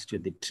regard to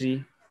the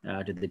tree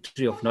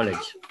of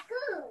knowledge.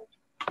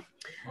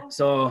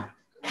 So,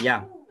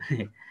 yeah,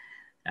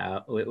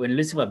 when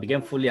Lucifer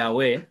became fully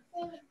aware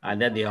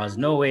that there was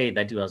no way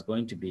that he was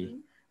going to be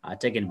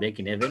taken back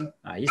in heaven,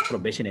 his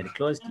probation had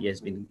closed. He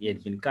had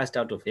been cast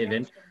out of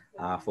heaven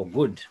for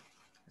good.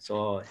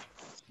 So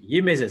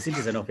him as a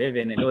citizen of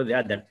heaven and all the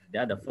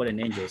other fallen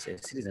angels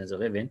as citizens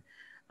of heaven,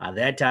 at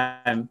that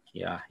time,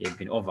 yeah, it had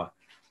been over.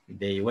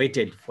 They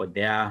waited for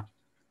their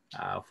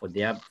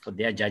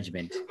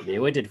judgment. They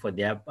waited for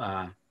their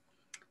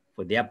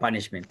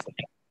punishment.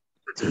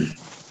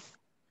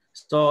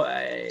 So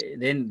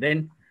then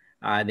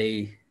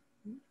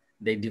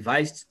they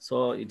devised.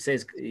 So it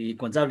says he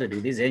consulted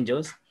with these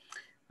angels,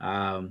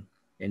 and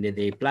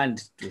they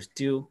planned to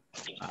still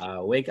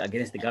work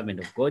against the government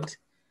of God.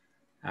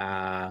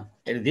 At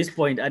this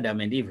point,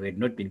 Adam and Eve had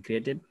not been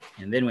created,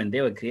 and then when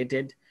they were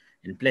created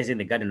and placed in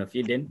the Garden of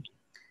Eden,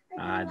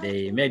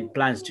 they made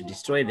plans to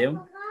destroy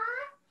them.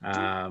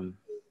 And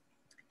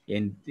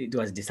it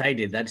was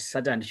decided that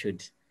Satan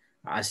should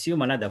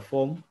assume another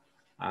form,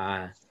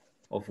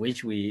 of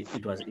which we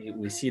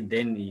see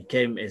then he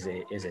came as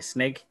a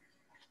snake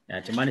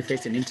to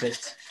manifest an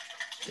interest,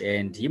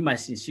 and he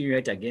must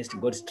insinuate against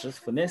God's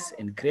truthfulness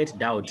and create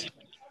doubt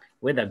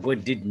whether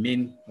God did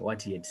mean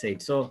what he had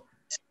said. So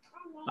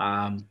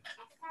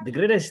the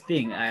greatest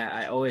thing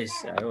I always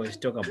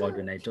talk about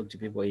when I talk to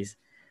people is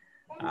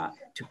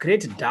to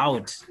create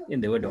doubt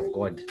in the word of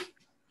God.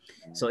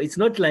 So it's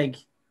not like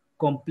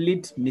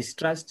complete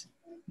mistrust,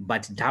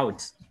 but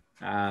doubt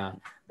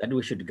that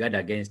we should guard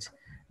against.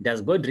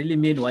 Does God really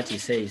mean what he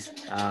says?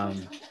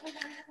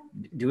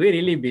 Do we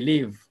really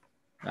believe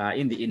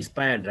in the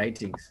inspired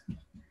writings?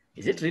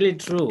 Is it really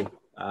true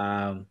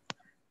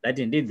that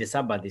indeed the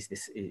Sabbath is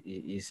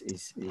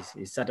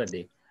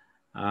Saturday?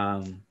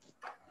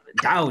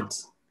 Doubt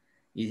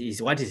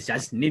is what is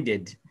just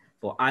needed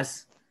for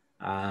us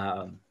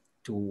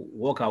to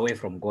walk away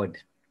from God.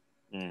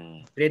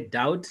 Great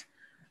doubt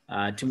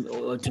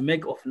to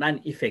make of none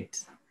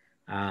effect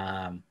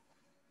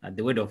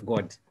the word of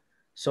God.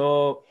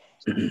 So,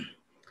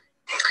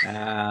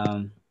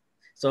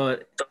 so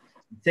it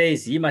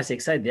says, "Ye must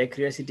excite their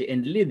curiosity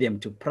and lead them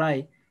to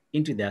pry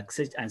into the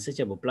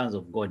unsearchable plans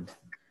of God."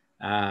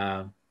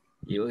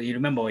 You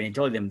remember when he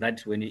told them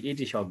that when you eat,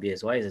 you shall be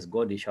as wise as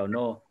God, you shall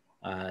know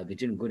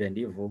between good and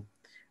evil,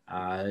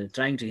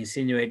 trying to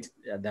insinuate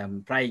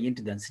them prying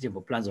into the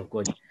unsearchable plans of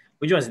God,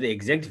 which was the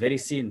exact very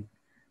sin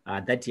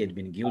that he had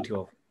been guilty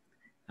of,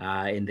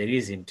 and the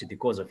reason to the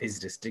cause of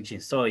his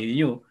restrictions. So he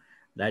knew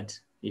that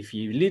if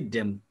you lead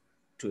them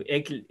to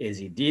act as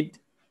he did,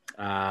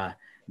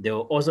 they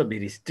will also be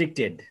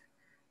restricted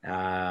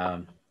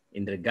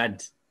in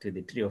regard to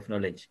the tree of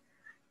knowledge.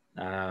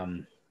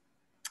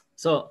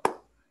 So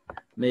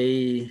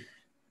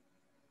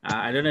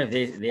I don't know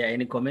if there are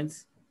any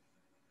comments.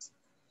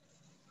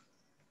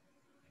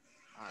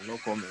 No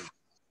comment.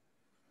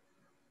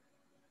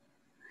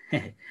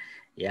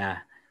 Yeah.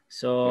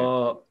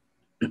 So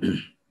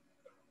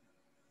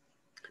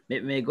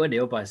may God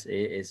help us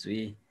as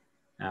we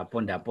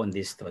ponder upon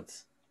these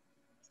thoughts.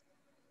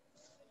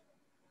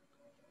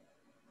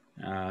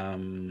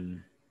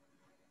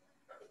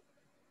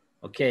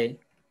 Okay.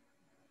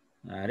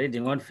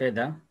 Reading on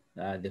further,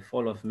 the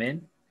fall of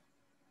man.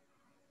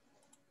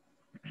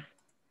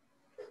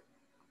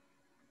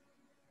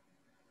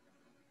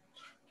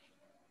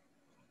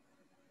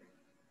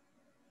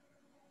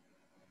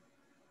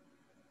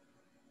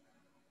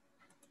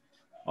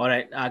 All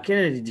right.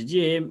 Kennedy, did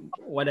you hear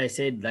what I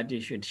said that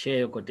you should share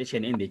your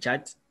quotation in the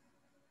chat?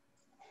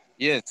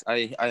 Yes,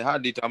 I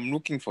heard it. I'm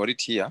looking for it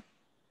here.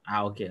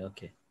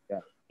 Okay. Yeah.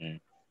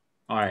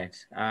 All right.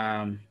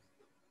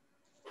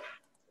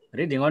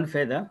 Reading on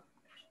further,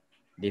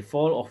 the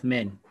fall of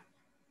men.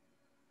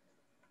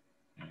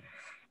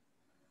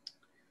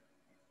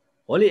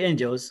 Holy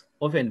angels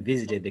often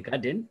visited the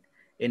garden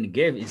and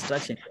gave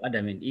instruction to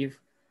Adam and Eve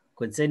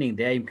concerning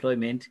their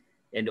employment,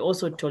 and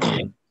also told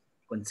them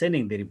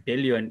concerning the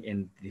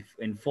rebellion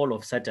and fall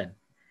of Satan.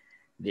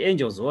 The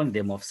angels warned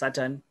them of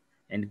Satan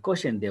and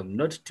cautioned them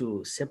not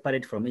to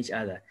separate from each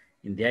other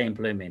in their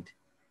employment,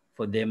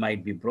 for they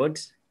might be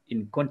brought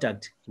in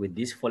contact with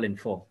this fallen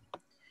foe.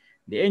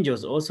 The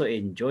angels also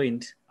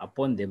enjoined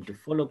upon them to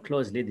follow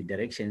closely the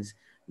directions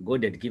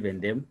God had given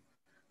them,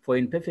 for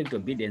in perfect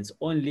obedience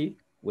only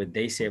were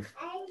they safe.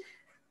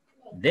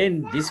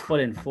 Then this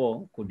fallen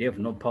foe could have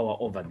no power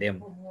over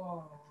them.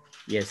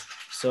 Yes,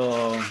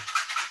 so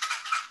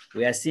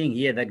we are seeing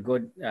here that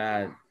God,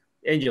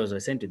 angels were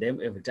sent to them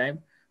every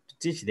time to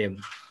teach them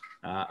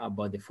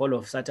about the fall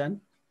of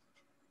Satan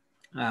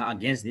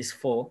against this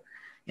foe,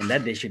 and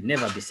that they should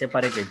never be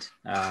separated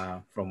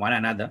from one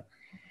another,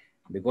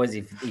 because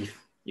if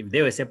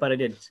they were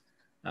separated,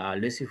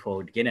 Lucifer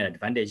would gain an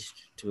advantage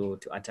to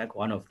attack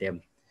one of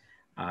them,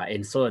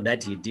 and so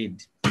that he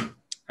did,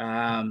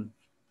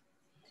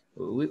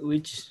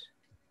 which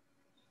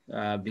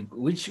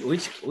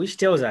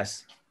tells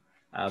us,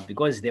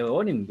 because they were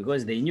on him,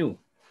 because they knew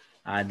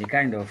the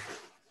kind of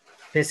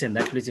person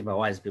that Lucifer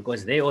was,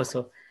 because they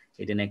also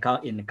had an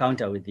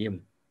encounter with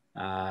him.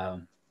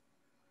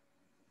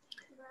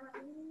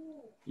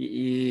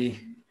 You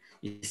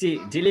see,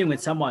 dealing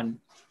with someone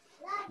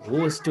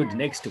who stood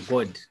next to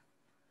God,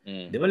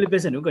 the only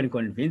person who can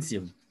convince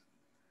him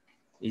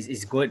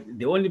is God.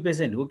 The only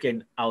person who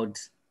can out-talk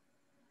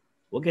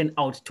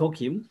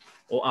him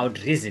or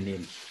out-reason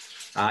him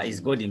is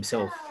God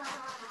himself.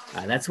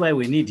 That's why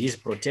we need his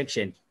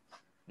protection.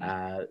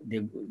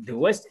 The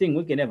worst thing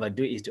we can ever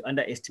do is to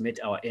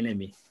underestimate our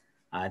enemy,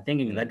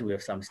 thinking that we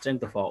have some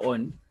strength of our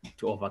own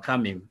to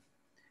overcome him.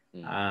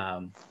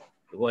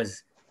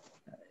 Because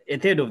a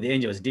third of the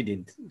angels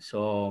didn't.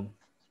 So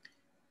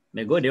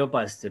may God help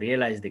us to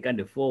realize the kind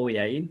of foe we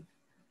are in,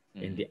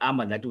 and the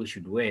armor that we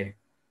should wear,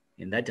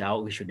 and that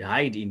how we should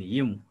hide in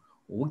him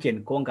who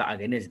can conquer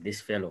against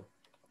this fellow.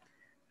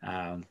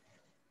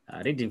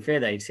 Reading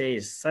further, it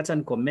says,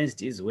 Satan commenced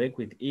his work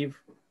with Eve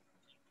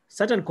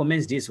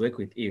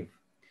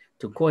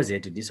to cause her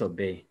to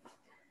disobey.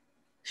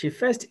 She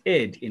first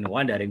erred in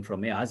wandering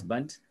from her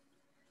husband,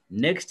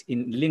 next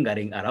in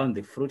lingering around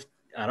the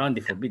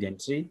forbidden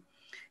tree,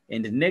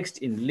 and next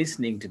in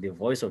listening to the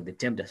voice of the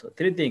tempter. So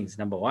 3 things.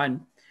 Number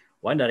 1,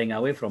 wandering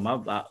away from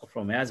her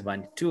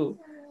husband. 2,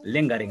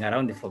 lingering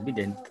around the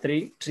forbidden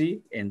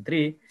tree. And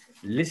 3,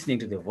 listening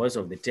to the voice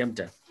of the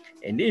tempter.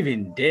 And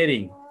even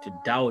daring to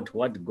doubt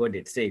what God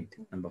had said.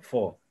 Number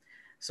 4.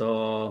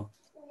 So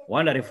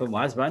wandering from her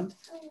husband,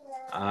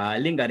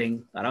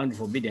 lingering around the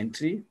forbidden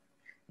tree,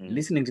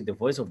 listening to the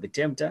voice of the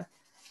tempter,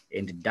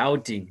 and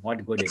doubting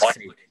what God had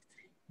said.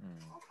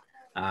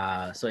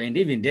 So, and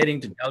even daring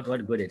to doubt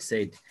what God had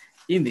said.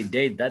 In the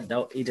day that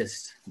thou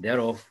eatest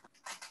thereof,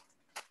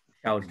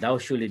 shalt thou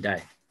surely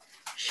die.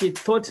 She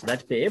thought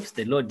that perhaps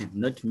the Lord did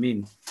not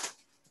mean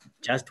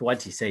just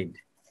what he said.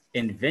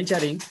 And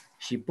venturing,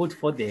 she put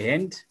forth the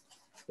hand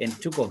and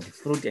took of the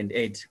fruit and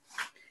ate.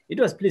 It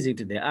was pleasing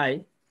to the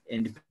eye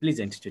and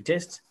pleasant to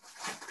taste.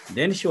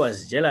 Then she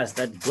was jealous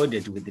that God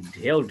had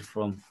withheld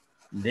from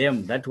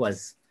them that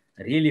was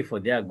really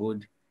for their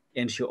good,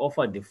 and she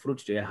offered the fruit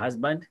to her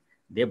husband,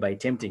 thereby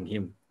tempting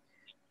him.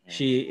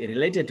 She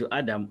related to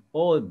Adam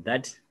all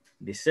that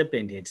the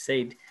serpent had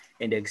said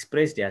and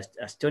expressed their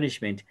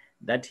astonishment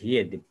that he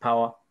had the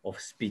power of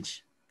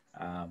speech.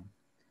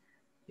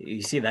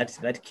 You see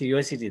that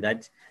curiosity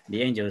that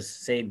the angels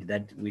said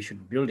that we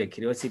should build a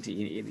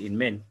curiosity in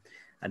men,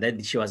 and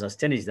that she was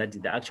astonished that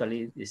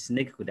the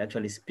snake could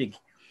actually speak.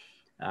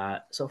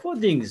 So 4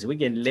 things we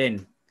can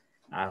learn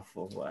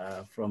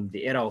from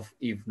the era of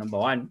Eve. Number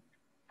 1,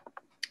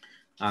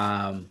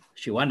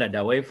 she wandered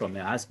away from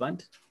her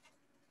husband.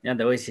 In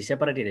other words, she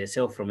separated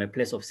herself from a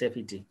place of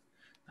safety,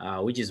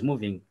 which is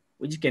moving,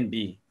 which can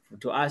be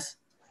to us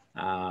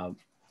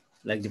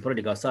like the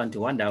prodigal son, to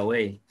wander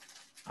away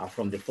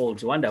from the fold,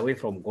 to wander away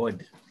from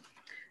God.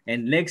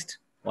 And next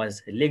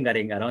was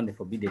lingering around the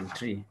forbidden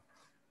tree,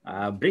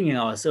 bringing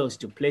ourselves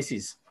to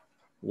places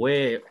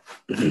where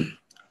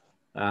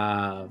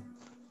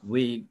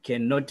we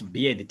cannot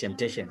bear the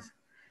temptations.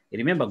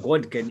 Remember,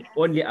 God can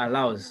only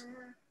allows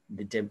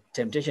the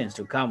temptations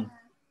to come,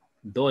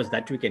 those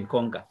that we can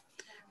conquer.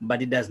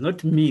 But it does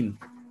not mean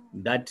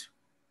that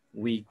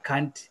we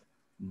can't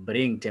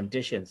bring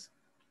temptations,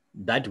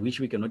 that which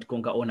we cannot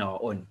conquer on our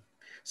own.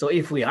 So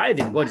if we hide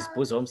in God's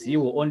bosoms, He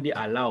will only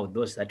allow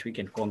those that we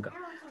can conquer.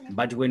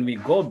 But when we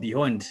go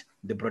beyond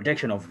the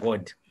protection of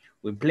God,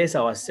 we place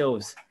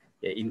ourselves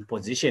in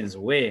positions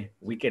where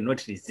we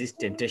cannot resist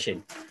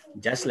temptation,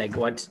 just like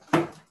what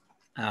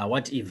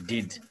Eve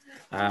did.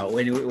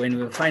 When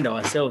we find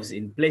ourselves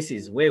in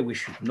places where we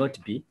should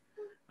not be,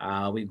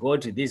 we go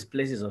to these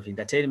places of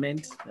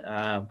entertainment,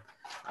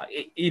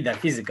 either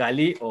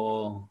physically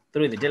or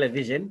through the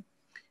television.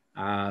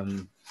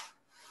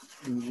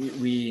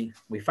 We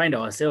find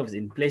ourselves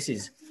in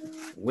places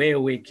where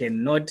we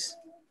cannot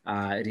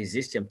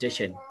resist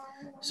temptation.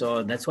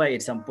 So that's why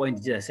at some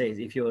point Jesus says,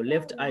 if your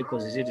left eye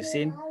causes you to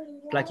sin,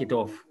 pluck it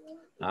off.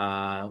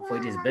 For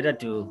it is better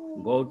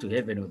to go to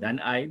heaven with an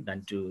eye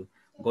than to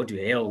go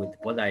to hell with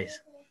both eyes.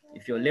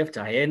 If your left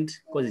hand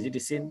causes you to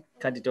sin,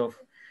 cut it off.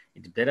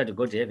 It's better to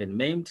go to heaven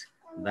maimed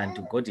than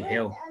to go to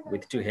hell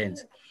with two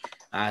hands.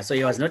 So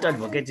he was not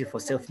advocating for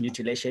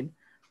self-mutilation,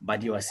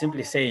 but he was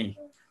simply saying,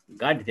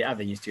 guard the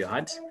avenues to your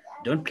heart.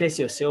 Don't place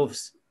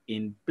yourselves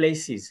in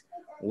places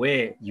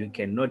where you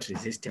cannot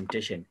resist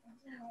temptation,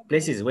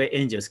 places where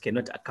angels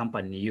cannot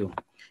accompany you,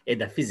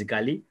 either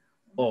physically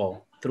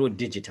or through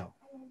digital.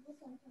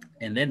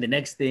 And then the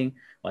next thing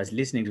was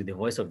listening to the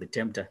voice of the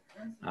tempter,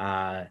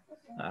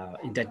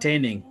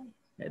 entertaining.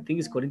 I think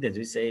it's Corinthians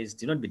which says,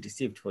 do not be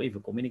deceived, for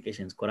evil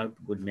communications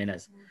corrupt good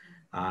manners.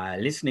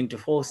 Listening to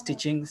false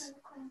teachings,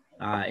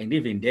 and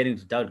even daring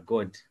to doubt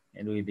God.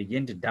 And we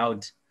begin to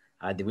doubt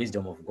the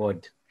wisdom of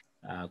God,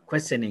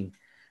 questioning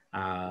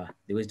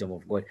the wisdom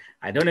of God.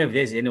 I don't know if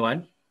there's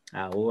anyone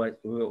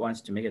who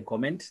wants to make a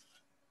comment.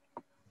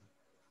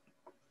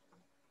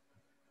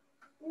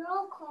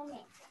 No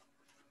comment.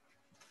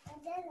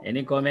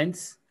 Any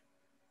comments?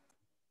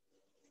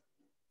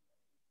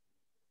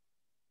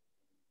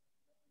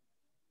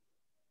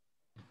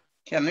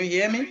 Can you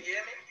hear me?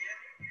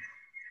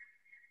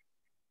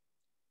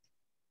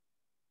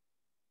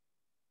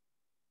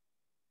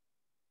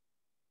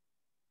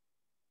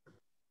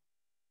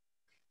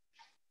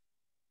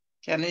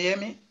 Can you hear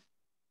me?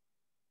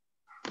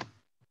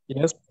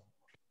 Yes.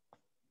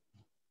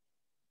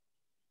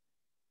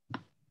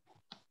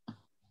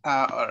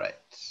 All right.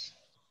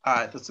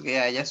 That's okay.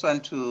 I just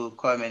want to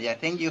comment. Yeah,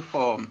 thank you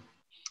for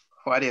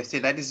what you've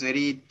said. That is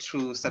very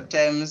true.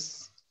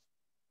 Sometimes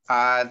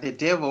the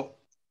devil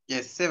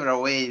has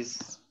several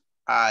ways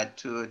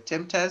to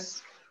tempt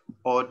us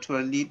or to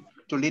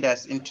lead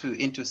us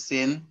into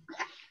sin.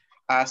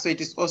 So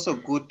it is also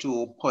good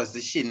to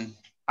position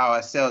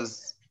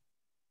ourselves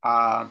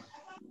and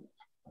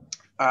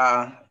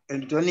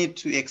don't need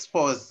to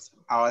expose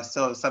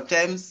ourselves.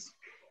 Sometimes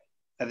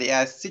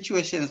there are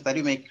situations that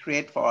we may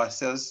create for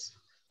ourselves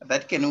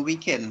that can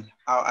weaken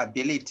our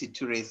ability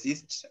to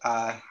resist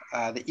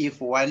the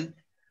evil one,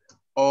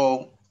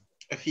 or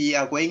if we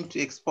are going to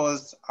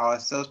expose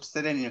ourselves to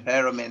certain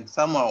environments,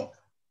 somehow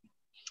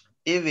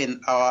even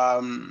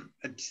our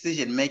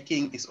decision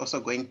making is also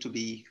going to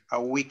be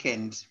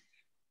weakened.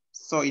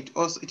 So it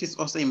is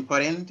also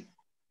important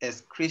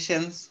as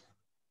Christians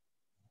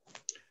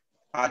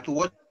to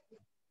watch.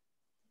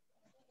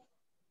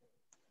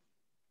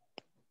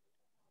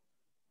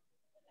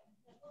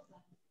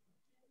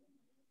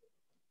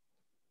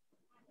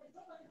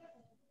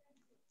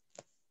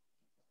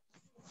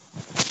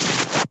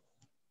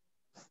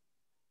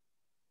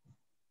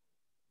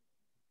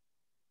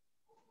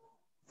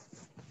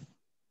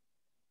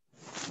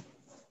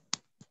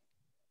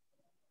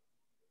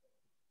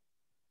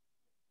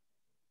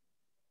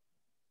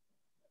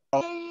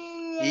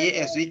 He,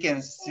 as we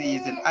can see,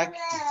 is an act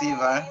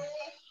deceiver.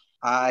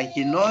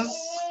 He knows,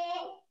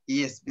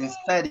 he has been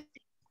studying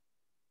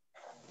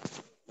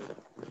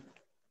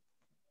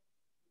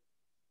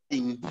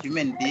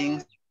human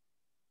beings.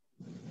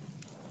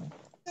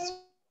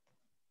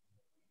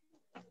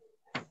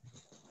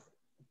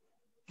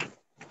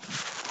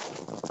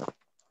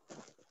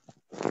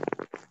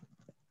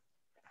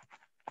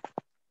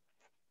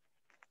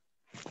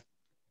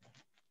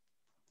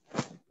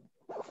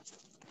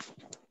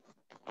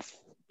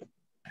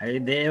 Are you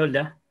there,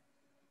 Elder?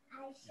 I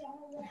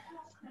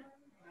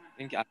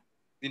think the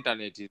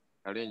internet is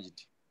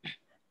arranged.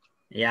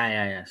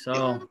 Yeah.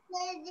 So,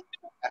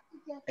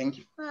 Thank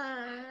you.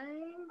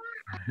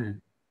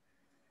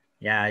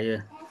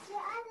 yeah,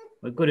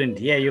 we couldn't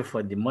hear you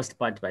for the most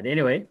part, but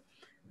anyway,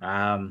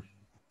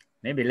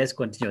 maybe let's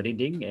continue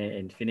reading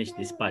and finish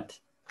this part.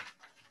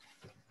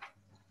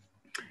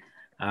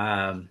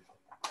 The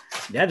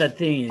other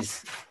thing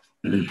is,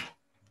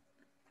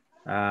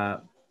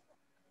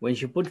 when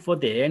she put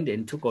forth the hand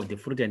and took of the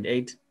fruit and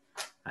ate,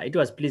 it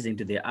was pleasing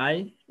to the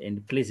eye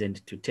and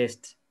pleasant to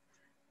taste.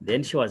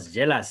 Then she was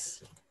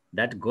jealous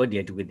that God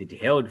had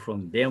withheld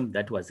from them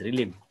that was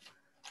really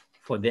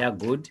for their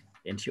good,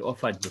 and she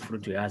offered the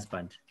fruit to her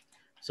husband.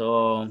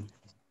 So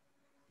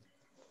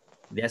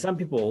there are some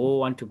people who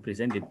want to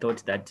present the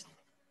thought that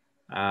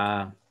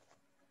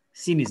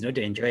sin is not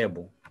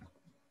enjoyable.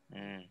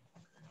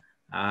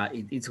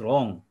 It's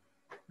wrong.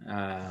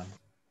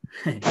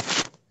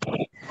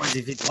 Because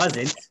if it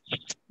wasn't,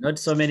 not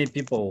so many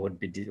people would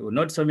be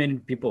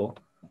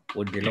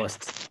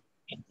lost.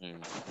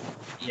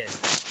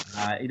 Yes,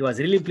 it was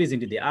really pleasing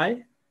to the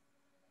eye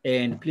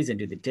and pleasing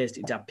to the taste.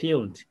 It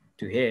appealed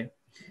to her,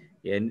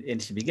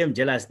 and she became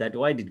jealous that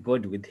why did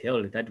God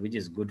withhold that which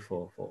is good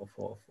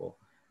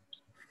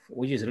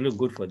which is really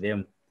good for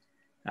them.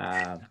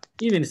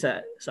 Even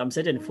some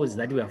certain foods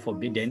that were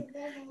forbidden,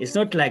 it's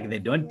not like they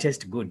don't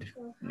taste good.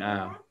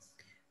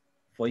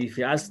 For if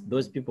you ask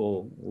those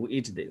people who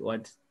eat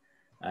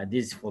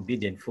these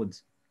forbidden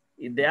foods,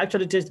 they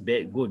actually taste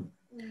good.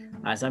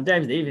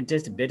 Sometimes they even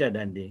taste better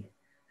than the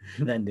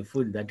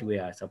food that we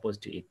are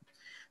supposed to eat.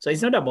 So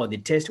it's not about the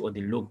taste or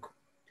the look,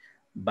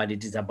 but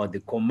it is about the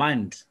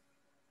command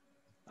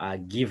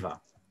giver.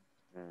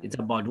 It's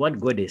about what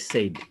God has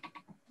said,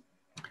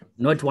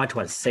 not what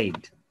was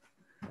said.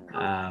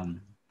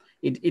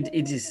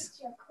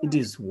 It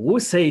is who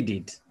said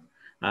it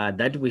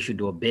that we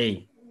should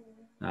obey.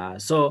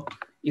 So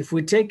if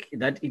we take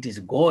that it is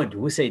God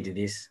who said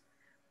this,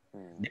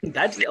 then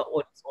that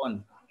on its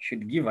own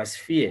should give us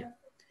fear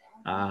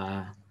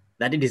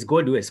that it is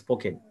God who has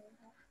spoken.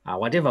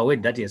 Whatever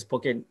word that he has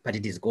spoken, but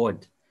it is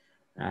God.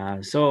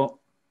 So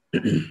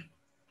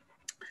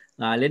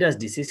let us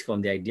desist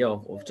from the idea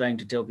of trying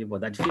to tell people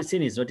that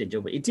sin is not a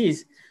job. It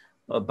is,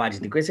 but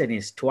the question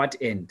is to what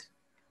end?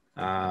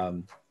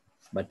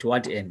 But to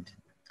what end?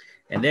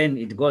 And then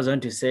it goes on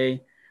to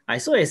say, I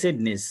saw a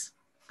sadness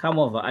come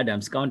over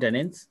Adam's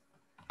countenance.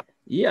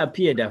 He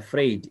appeared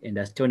afraid and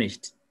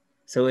astonished.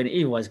 So when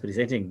Eve was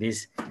presenting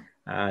this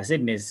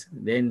sadness,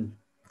 then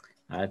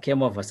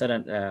came over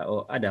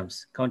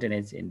Adam's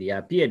countenance, and he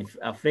appeared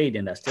afraid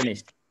and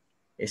astonished.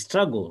 A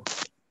struggle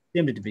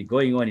seemed to be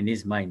going on in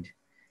his mind.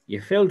 He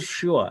felt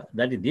sure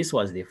that this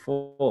was the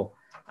foe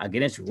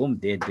against whom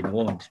they had been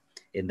warned,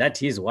 and that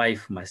his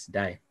wife must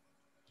die.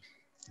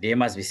 They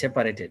must be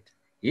separated.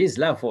 His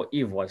love for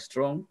Eve was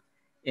strong,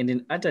 and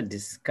in utter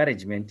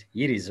discouragement,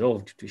 he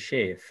resolved to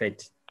share a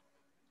fate.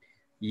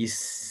 He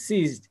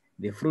seized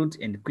the fruit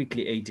and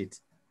quickly ate it.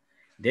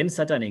 Then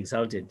Satan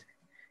exulted.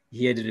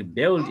 He had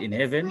rebelled in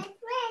heaven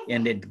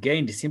and had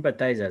gained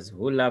sympathizers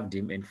who loved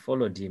him and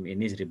followed him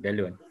in his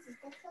rebellion.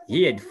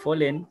 He had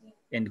fallen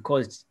and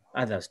caused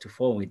others to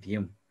fall with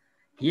him.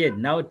 He had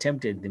now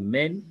tempted the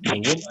woman, to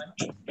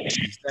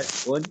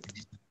distrust God,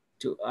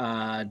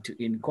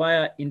 to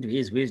inquire into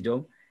his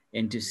wisdom,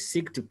 and to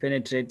seek to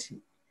penetrate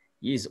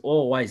his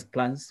all-wise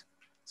plans.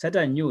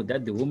 Satan knew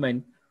that the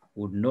woman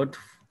would not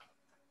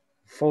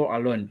fall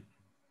alone.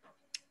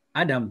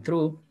 Adam,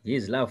 through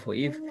his love for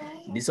Eve,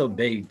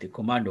 disobeyed the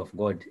command of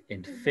God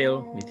and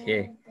fell with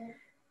her.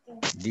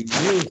 The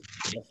news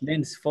of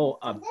men's fall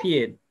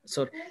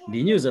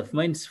the news of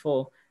men's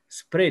fall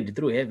spread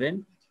through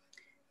heaven.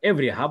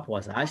 Every harp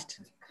was hushed.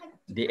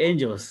 The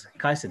angels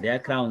cast their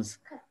crowns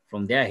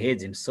from their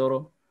heads in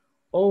sorrow.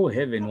 All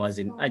heaven was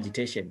in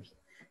agitation.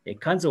 A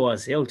council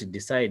was held to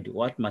decide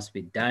what must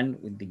be done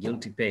with the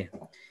guilty pair.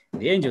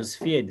 The angels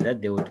feared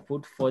that they would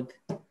put forth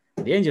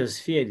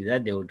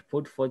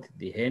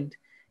the hand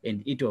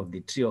and eat of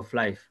the tree of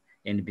life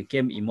and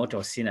became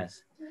immortal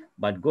sinners.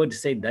 But God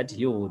said that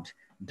he would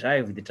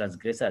drive the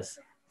transgressors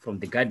from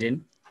the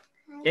garden.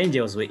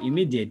 Angels were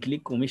immediately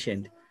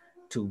commissioned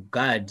to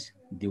guard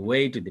the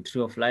way to the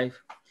tree of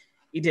life.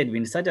 It had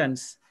been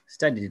Satan's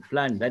studied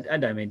plan that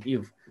Adam and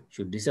Eve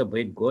should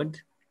disobey God,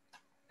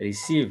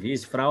 receive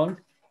his frown,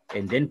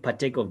 and then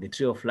partake of the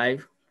tree of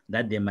life,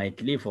 that they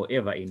might live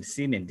forever in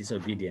sin and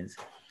disobedience,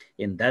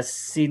 and thus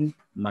sin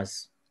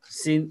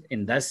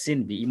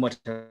be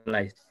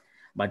immortalized.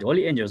 But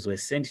holy angels were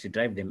sent to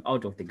drive them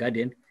out of the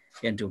garden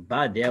and to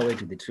bar their way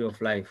to the tree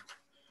of life.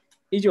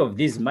 Each of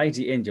these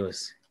mighty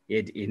angels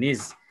had in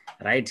his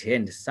right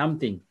hand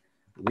something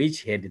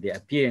which had the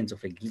appearance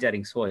of a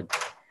glittering sword.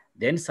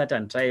 Then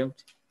Satan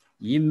triumphed.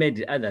 He made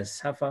the others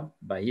suffer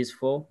by his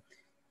fall.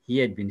 He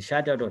had been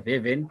shut out of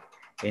heaven,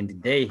 and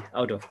they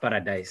out of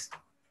paradise.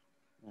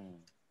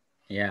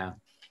 Yeah,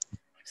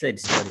 sad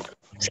story.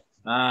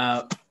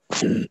 There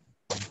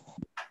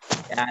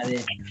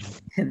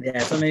are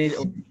so many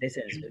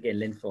lessons we can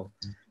learn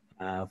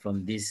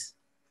from this.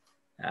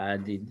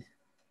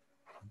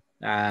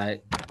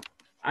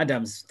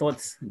 Adam's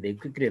thoughts, they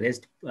quickly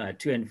raced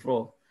to and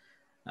fro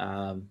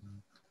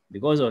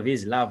because of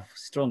his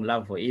strong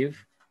love for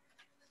Eve.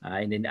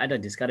 And in other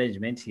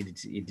discouragement, he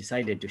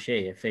decided to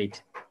share a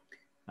fate.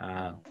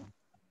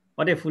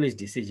 What a foolish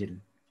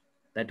decision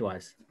that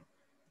was.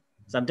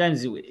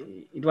 Sometimes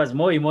it was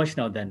more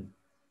emotional than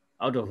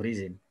out of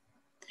reason.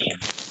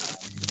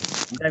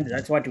 Sometimes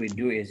that's what we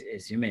do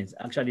as humans.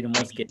 Actually, the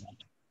most cases,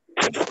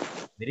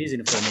 the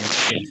reason from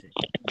emotions,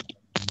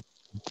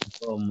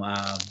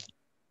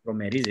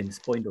 from a reason's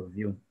point of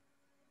view.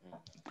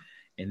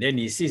 And then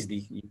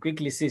he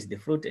quickly seized the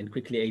fruit and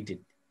quickly ate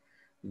it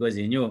because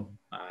he knew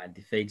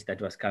the fate that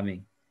was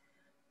coming.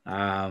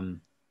 And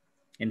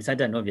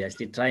Satan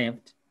obviously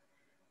triumphed.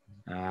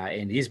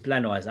 And his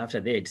plan was, after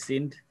they had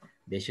sinned,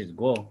 they should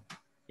go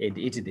and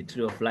eat the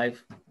tree of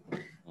life.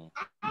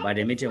 But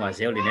the meeting was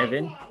held in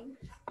heaven.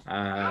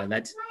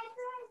 That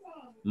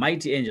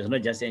mighty angels,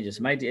 not just angels,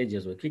 mighty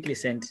angels were quickly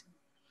sent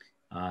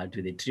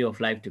to the tree of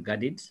life to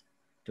guard it,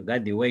 to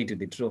guard the way to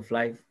the tree of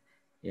life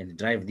and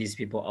drive these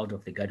people out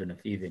of the Garden of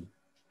Eden,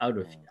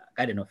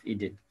 Garden of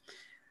Eden.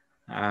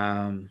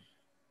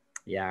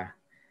 Yeah.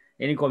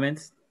 Any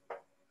comments?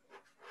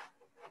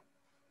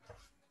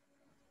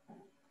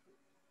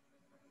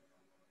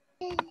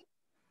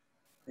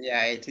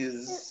 Yeah, it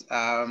is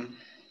a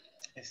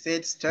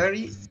sad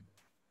story,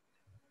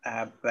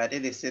 but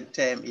at the same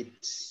time, it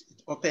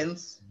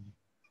opens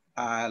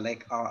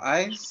like our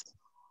eyes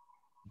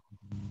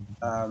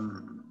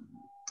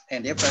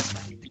and helps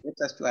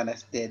us to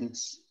understand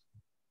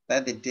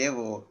that the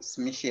devil's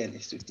mission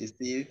is to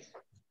deceive.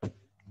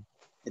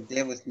 The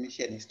devil's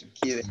mission is to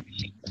kill.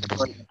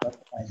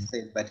 I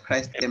said, but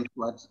Christ came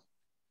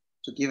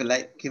to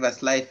give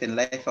us life and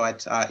life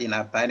in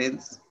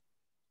abundance.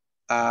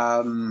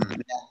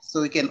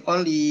 So we can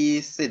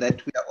only say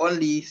that we are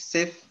only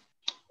safe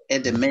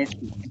at the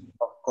mercy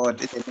of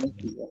God, at the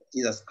mercy of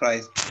Jesus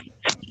Christ.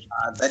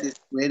 That is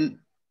when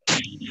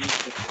we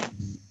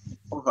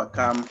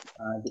overcome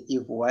the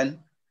evil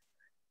one.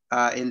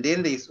 And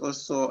then there is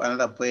also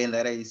another point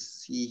that I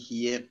see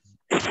here.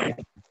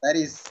 That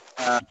is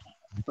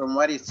from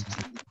what is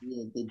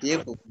here, the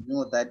devil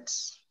knew that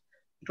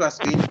it was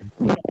going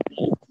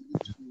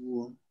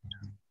to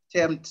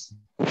tempt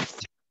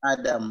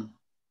Adam,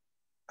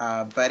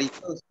 but it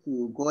chose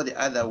to go the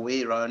other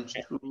way around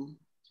through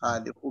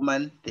the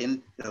woman,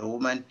 then the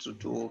woman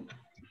to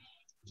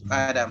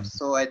Adam.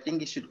 So I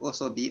think it should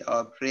also be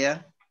our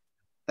prayer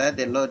that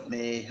the Lord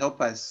may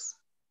help us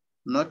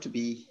not to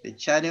be the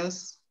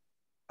channels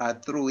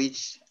through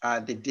which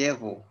the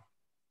devil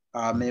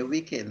may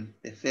weaken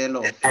the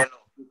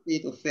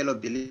faith of fellow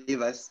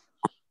believers,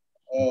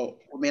 or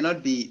we may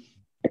not be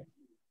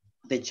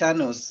the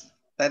channels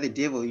that the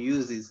devil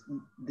uses,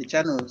 the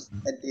channels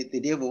that the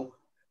devil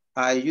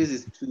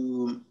uses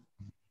to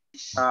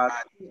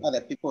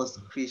other people's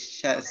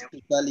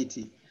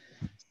spirituality.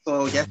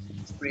 So just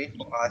pray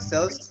for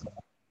ourselves.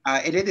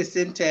 And at the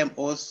same time,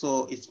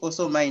 also, it's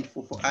also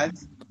mindful for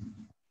us,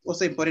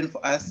 also important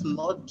for us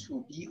not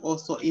to be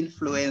also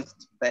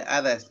influenced by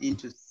others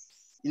into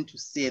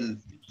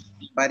sin.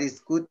 But it's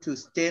good to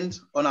stand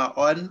on our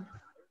own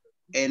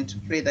and to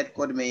pray that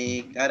God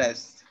may guide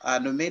us,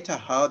 no matter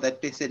how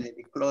that person may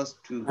be close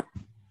to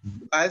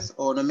us,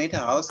 or no matter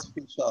how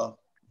spiritual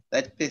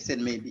that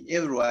person may be.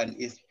 Everyone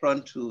is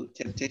prone to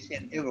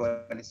temptation.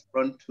 Everyone is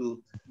prone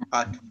to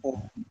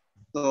fall.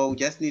 So we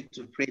just need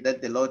to pray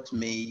that the Lord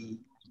may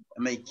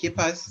keep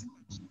us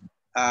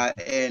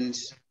and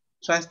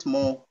trust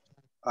more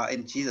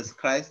in Jesus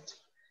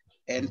Christ,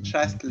 and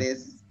trust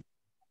less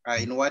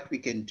in what we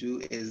can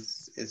do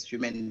as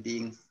human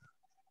beings.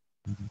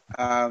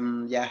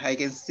 Yeah, I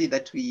can see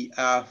that we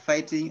are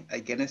fighting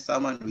against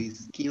someone who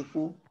is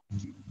skillful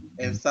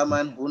and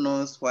someone who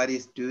knows what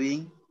he's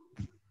doing.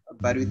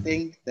 But we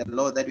thank the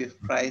Lord that we have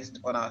Christ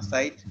on our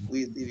side, who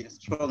is even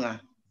stronger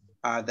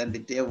than the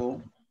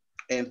devil.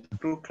 And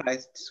through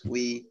Christ,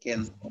 we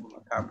can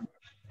overcome.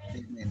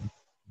 Amen.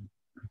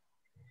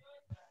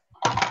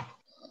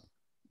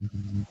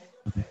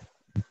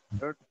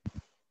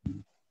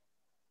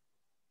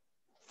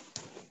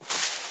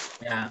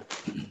 Yeah,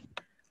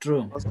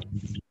 true.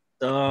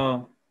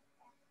 So,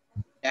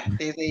 yeah,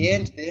 there's a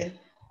end there.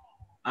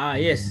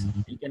 Yes,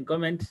 you can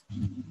comment.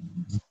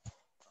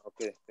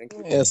 Okay, thank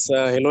you. Yes,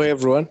 hello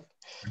everyone.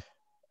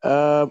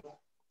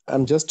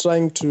 I'm just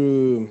trying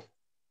to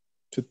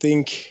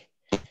think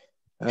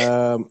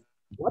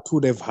what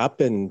would have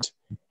happened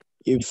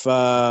if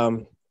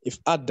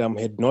Adam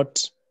had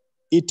not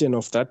eaten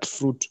of that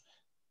fruit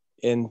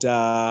and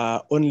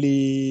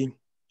only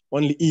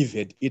Eve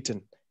had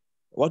eaten.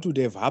 What would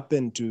have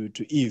happened to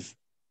Eve?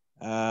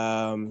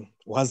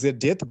 Was her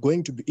death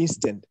going to be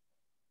instant,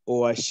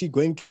 or was she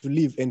going to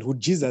live? And would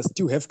Jesus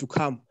still have to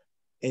come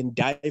and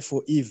die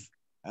for Eve,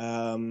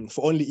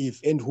 for only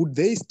Eve? And would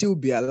they still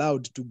be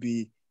allowed to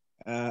be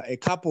a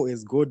couple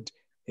as God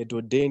had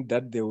ordained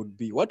that they would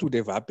be? What would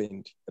have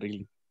happened,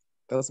 really?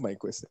 That's my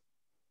question.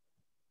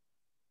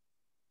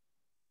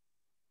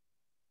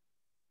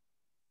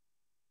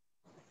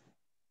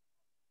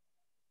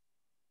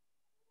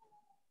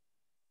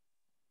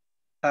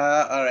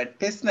 All right.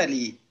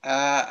 Personally,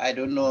 I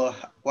don't know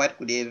what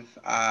could have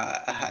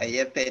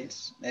happened.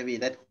 Maybe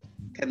that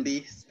can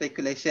be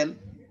speculation.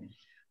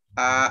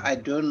 I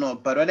don't know.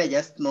 But what I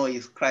just know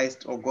is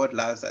Christ or God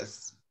loves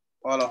us,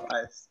 all of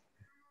us.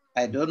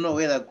 I don't know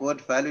whether God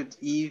valued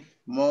Eve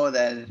more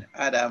than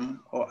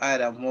Adam or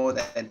Adam more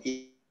than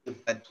Eve.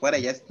 But what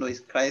I just know is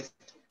Christ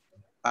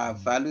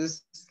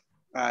values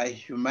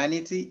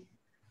humanity.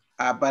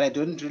 But I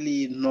don't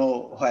really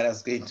know what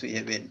is going to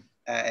happen.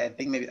 I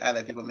think maybe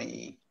other people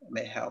may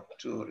may help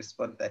to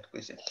respond to that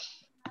question.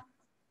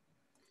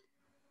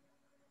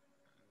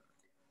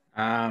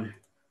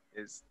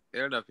 Yes,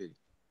 Elder Phil.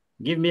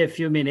 Give me a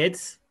few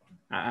minutes.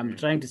 I'm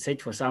trying to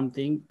search for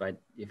something,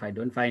 but if I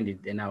don't find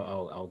it, then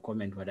I'll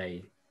comment what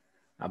I.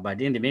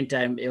 But in the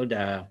meantime,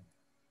 Elder,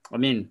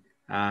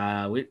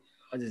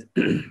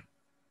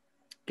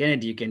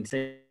 Kennedy, you can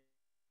say.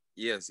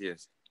 Yes,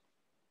 yes.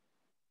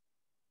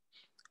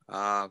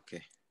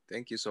 Okay,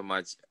 thank you so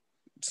much.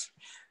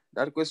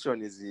 That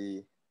question is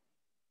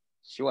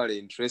surely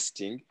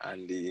interesting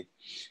and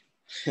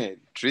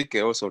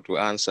tricky also to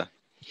answer.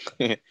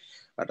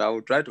 But I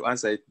will try to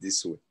answer it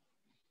this way.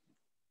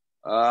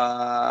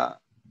 The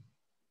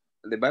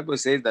Bible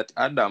says that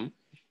Adam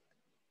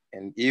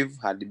and Eve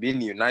had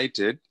been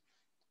united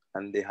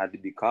and they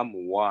had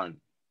become one.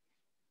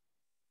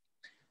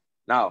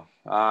 Now,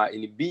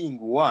 in being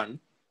one,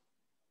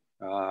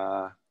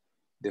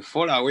 the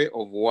fall away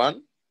of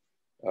one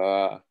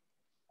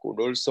could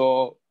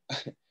also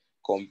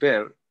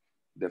compare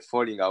the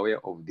falling away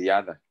of the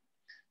other.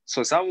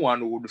 So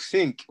someone would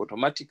think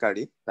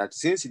automatically that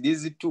since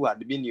these two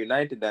had been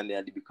united and they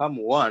had become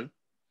one,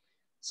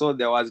 so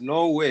there was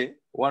no way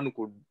one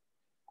could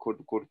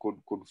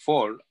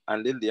fall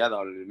and then the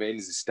other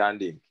remains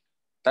standing.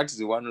 That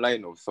is one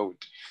line of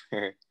thought.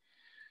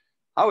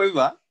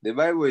 However, the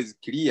Bible is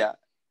clear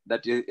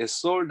that a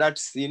soul that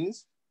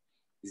sins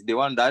is the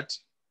one that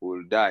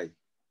will die.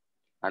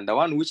 And the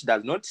one which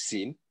does not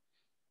sin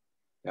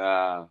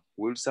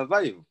will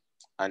survive.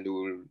 And the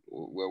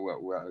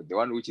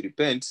one which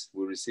repents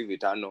will receive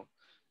eternal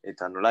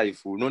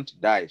life, will not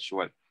die,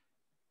 surely.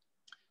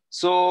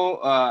 So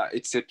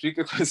it's a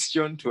tricky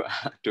question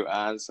to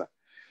answer.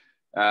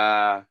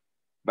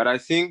 But I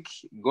think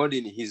God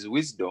in his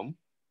wisdom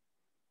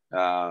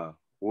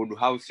would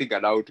have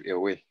figured out a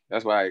way.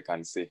 That's what I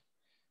can say.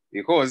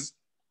 Because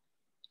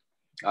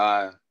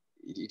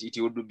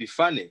it would be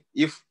funny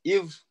if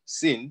Eve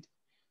sinned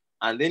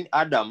and then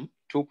Adam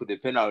took the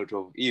penalty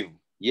of Eve,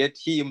 yet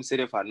he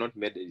himself had not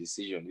made a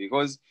decision.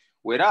 Because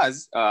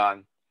whereas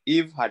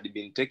Eve had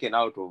been taken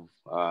out of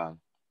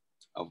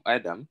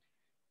Adam,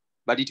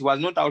 but it was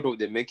not out of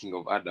the making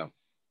of Adam.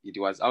 It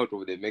was out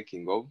of the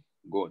making of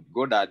God.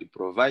 God had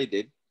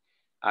provided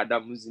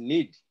Adam's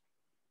need.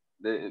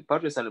 The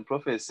Patriarchs and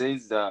Prophets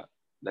says that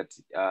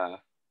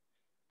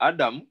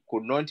Adam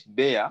could not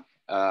bear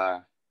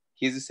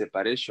his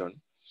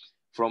separation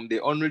from the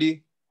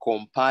only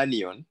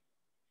companion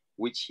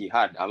which he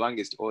had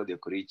amongst all the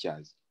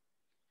creatures.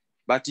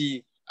 But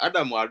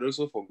Adam had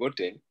also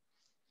forgotten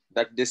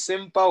that the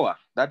same power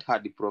that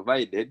had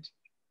provided,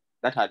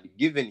 that had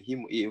given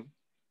him Eve,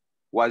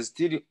 was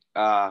still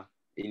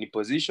in a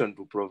position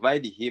to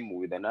provide him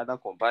with another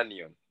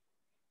companion,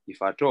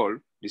 if at all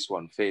this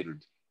one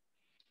failed.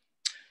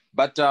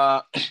 But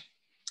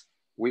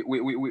we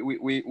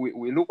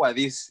look at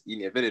this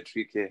in a very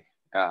tricky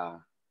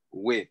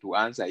way to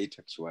answer it,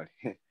 actually.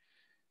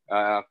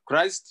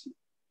 Christ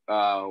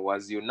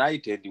was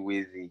united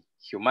with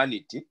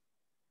humanity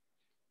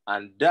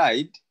and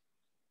died,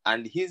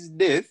 and his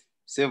death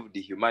saved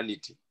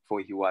humanity, for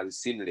he was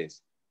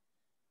sinless.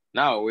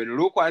 Now, when you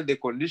look at the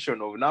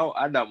condition of now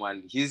Adam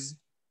and his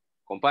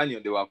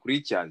companion, they were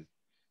creatures.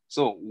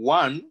 So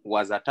one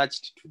was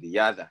attached to the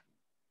other.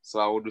 So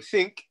I would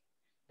think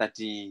that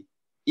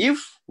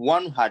if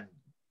one had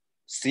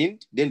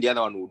sinned, then the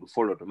other one would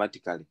fall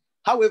automatically.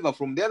 However,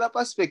 from the other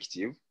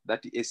perspective,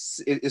 that a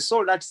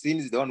soul that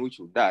sins is the one which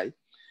will die.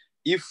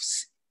 If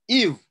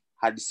Eve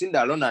had sinned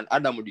alone and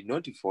Adam did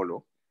not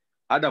follow,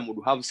 Adam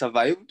would have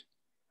survived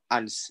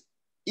and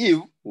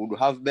Eve would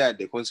have bear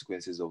the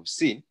consequences of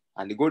sin,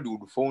 and God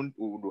would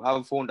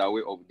have found a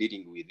way of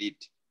dealing with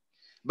it.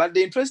 But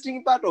the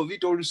interesting part of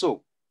it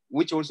also,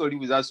 which also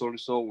leaves us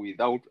also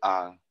without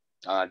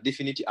a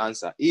definite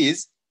answer,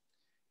 is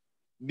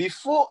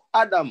before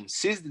Adam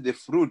seized the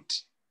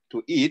fruit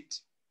to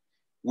eat,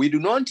 we do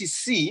not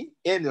see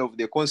any of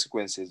the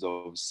consequences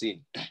of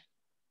sin.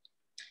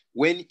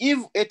 When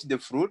Eve ate the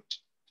fruit,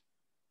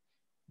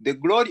 the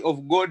glory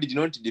of God did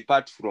not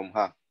depart from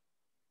her.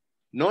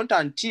 Not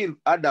until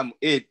Adam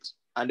ate.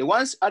 And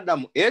once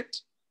Adam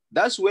ate,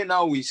 that's when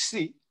now we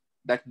see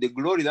that the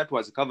glory that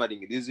was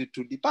covering these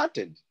two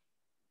departed.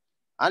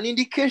 An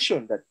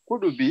indication that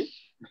could be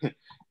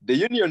the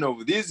union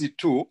of these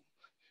two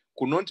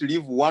could not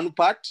leave one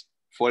part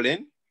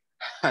fallen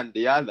and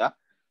the other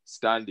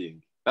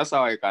standing. That's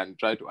how I can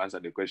try to answer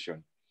the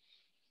question.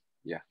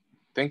 Yeah,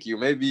 thank you.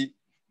 Maybe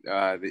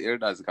the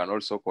elders can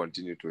also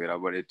continue to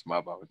elaborate more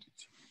about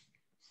it.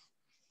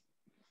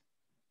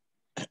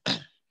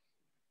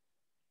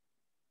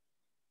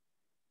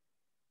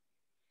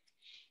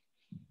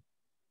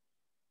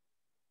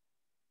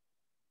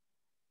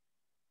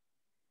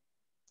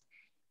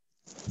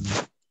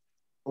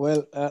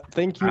 Well,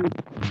 thank you.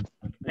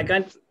 I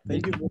can't.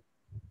 Thank you very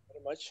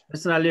much.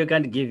 Personally, I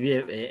can't give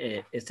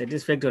you a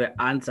satisfactory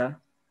answer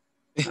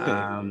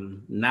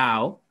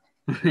now.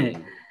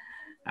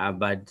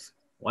 But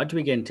what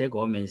we can take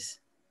home is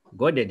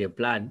God had a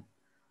plan.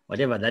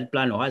 Whatever that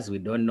plan was, we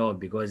don't know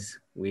because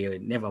we were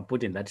never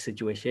put in that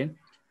situation.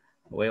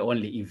 where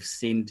only Eve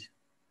sinned.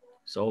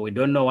 So we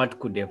don't know what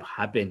could have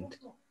happened.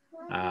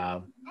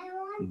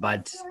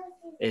 But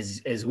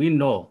as we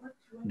know,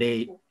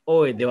 there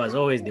was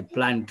always the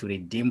plan to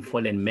redeem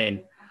fallen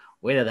men,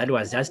 whether that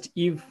was just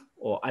Eve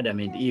or Adam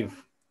and Eve.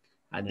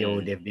 There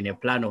would have been a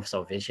plan of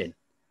salvation.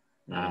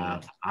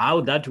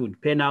 How that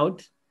would pan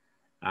out,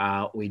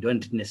 we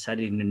don't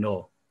necessarily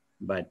know,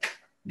 but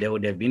there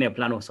would have been a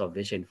plan of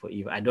salvation for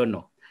Eve. I don't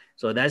know.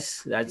 So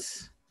that's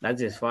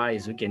as far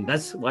as we can.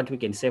 That's what we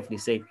can safely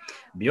say.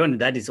 Beyond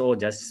that, it's all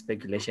just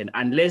speculation,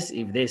 unless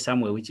if there's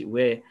somewhere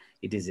where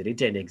it is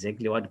written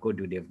exactly what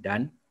God would have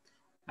done.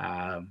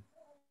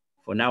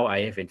 For now,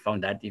 I haven't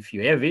found that. If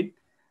you have it,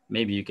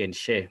 maybe you can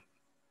share.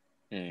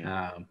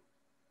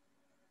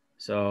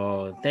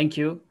 So thank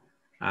you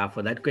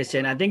for that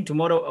question. I think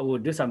tomorrow I will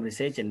do some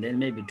research, and then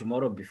maybe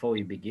tomorrow before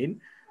we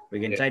begin, we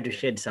can try to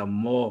shed some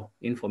more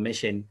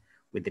information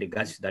with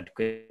regards to that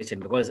question,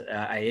 because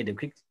I had a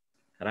quick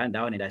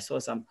rundown and I saw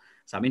some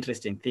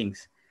interesting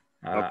things.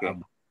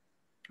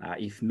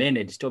 If men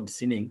had stopped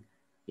sinning,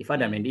 if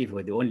Adam and Eve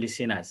were the only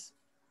sinners,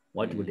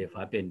 what would have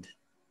happened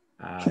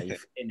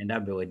if Cain and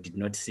Abel did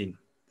not sin?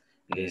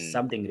 There's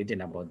something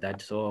written about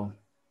that. So,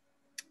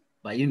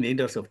 but in the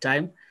interest of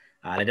time,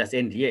 let us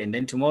end here, and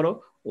then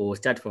tomorrow we'll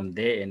start from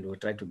there and we'll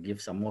try to give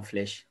some more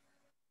flesh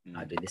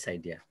to this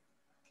idea.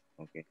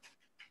 Okay.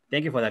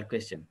 Thank you for that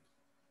question.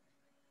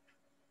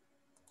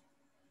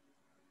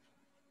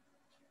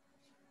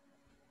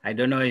 I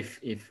don't know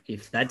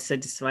if that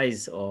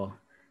satisfies or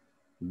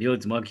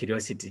builds more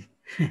curiosity.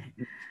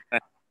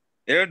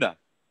 Elder.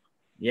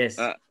 Yes.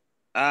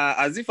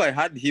 As if I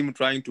had him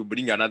trying to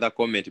bring another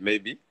comment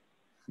maybe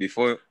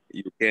before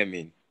you came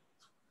in.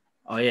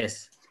 Oh,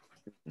 yes.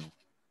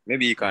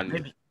 Maybe you can.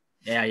 Maybe.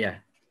 Yeah.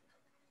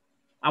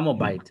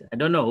 Amobite. I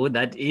don't know who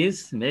that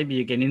is. Maybe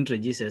you can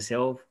introduce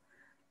yourself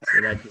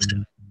so that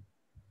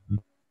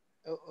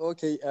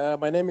Okay,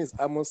 my name is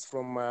Amos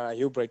from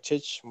Hillbright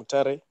Church,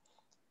 Mutare.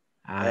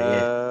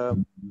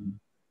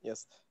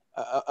 Yes.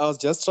 I was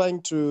just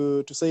trying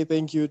to say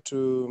thank you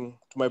to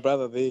my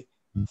brother there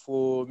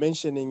for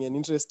mentioning an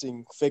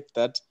interesting fact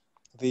that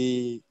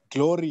the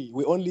glory,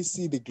 we only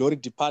see the glory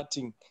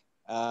departing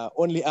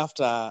only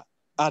after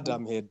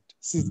Adam had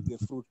seized the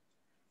fruit.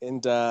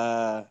 And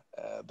that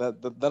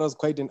was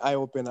quite an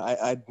eye-opener.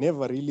 I'd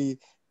never really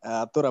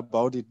thought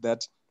about it,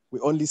 that we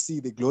only see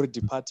the glory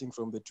departing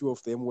from the two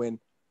of them when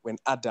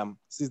Adam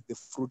seized the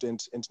fruit and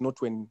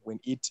not when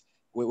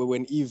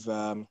Eve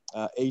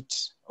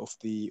ate of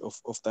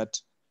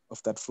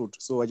that fruit.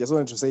 So I just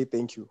wanted to say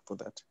thank you for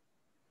that.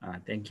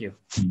 Thank you.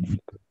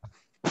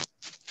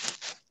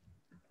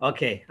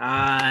 Okay.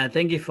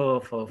 Thank you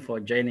for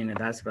joining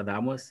us, Brother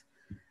Amos.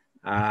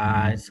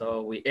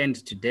 So we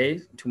end today.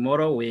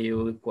 Tomorrow we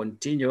will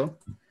continue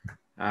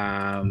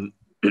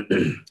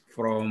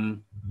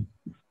from.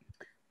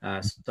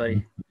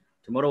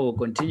 Tomorrow we'll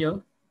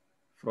continue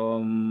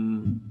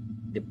from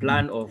the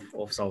plan of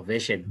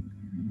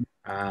salvation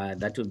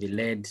that will be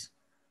led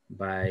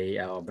by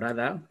our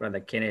brother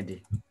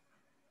Kennedy.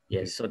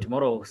 Yes, so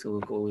tomorrow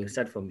we'll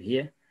start from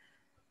here.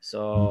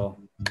 So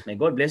may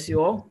God bless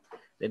you all.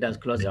 Let us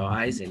close our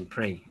eyes and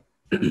pray.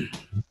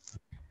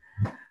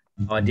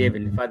 Our dear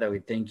Heavenly Father, we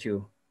thank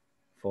you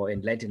for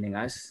enlightening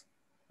us,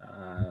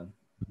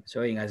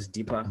 showing us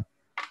deeper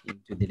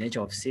into the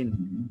nature of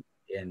sin,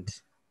 and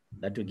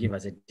that will give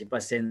us a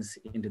deeper sense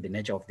into the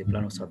nature of the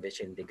plan of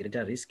salvation, the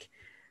greater risk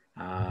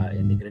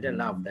and the greater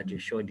love that you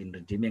showed in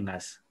redeeming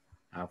us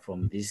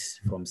from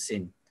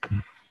sin.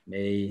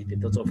 May the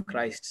thoughts of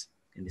Christ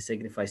and the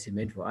sacrifice he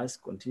made for us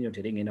continue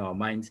to ring in our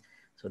minds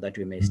so that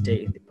we may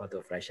stay in the path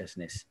of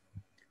righteousness.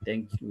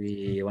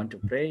 We want to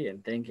pray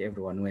and thank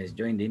everyone who has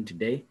joined in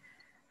today.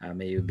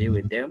 May you be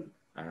with them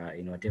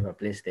in whatever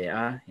place they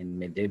are, and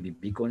may they be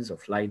beacons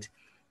of light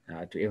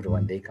to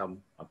everyone they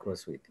come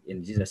across with.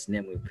 In Jesus'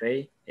 name we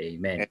pray.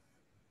 Amen.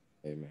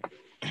 Amen.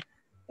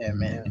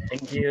 Amen.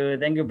 Thank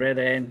you,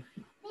 brethren.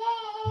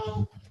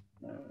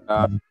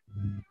 Bye.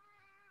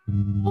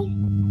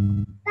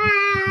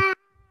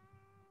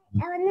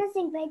 I want to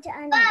sing bye to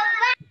Anna.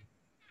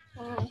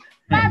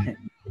 Bye.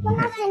 I want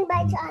to sing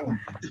bye to Anna.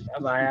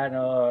 Bye,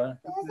 Anna.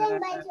 I want to sing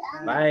bye to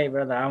Anna. Bye,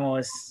 Brother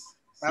Amos.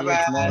 See you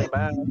Bye-bye. tomorrow.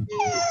 Bye.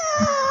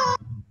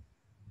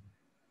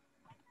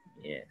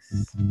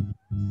 Yes.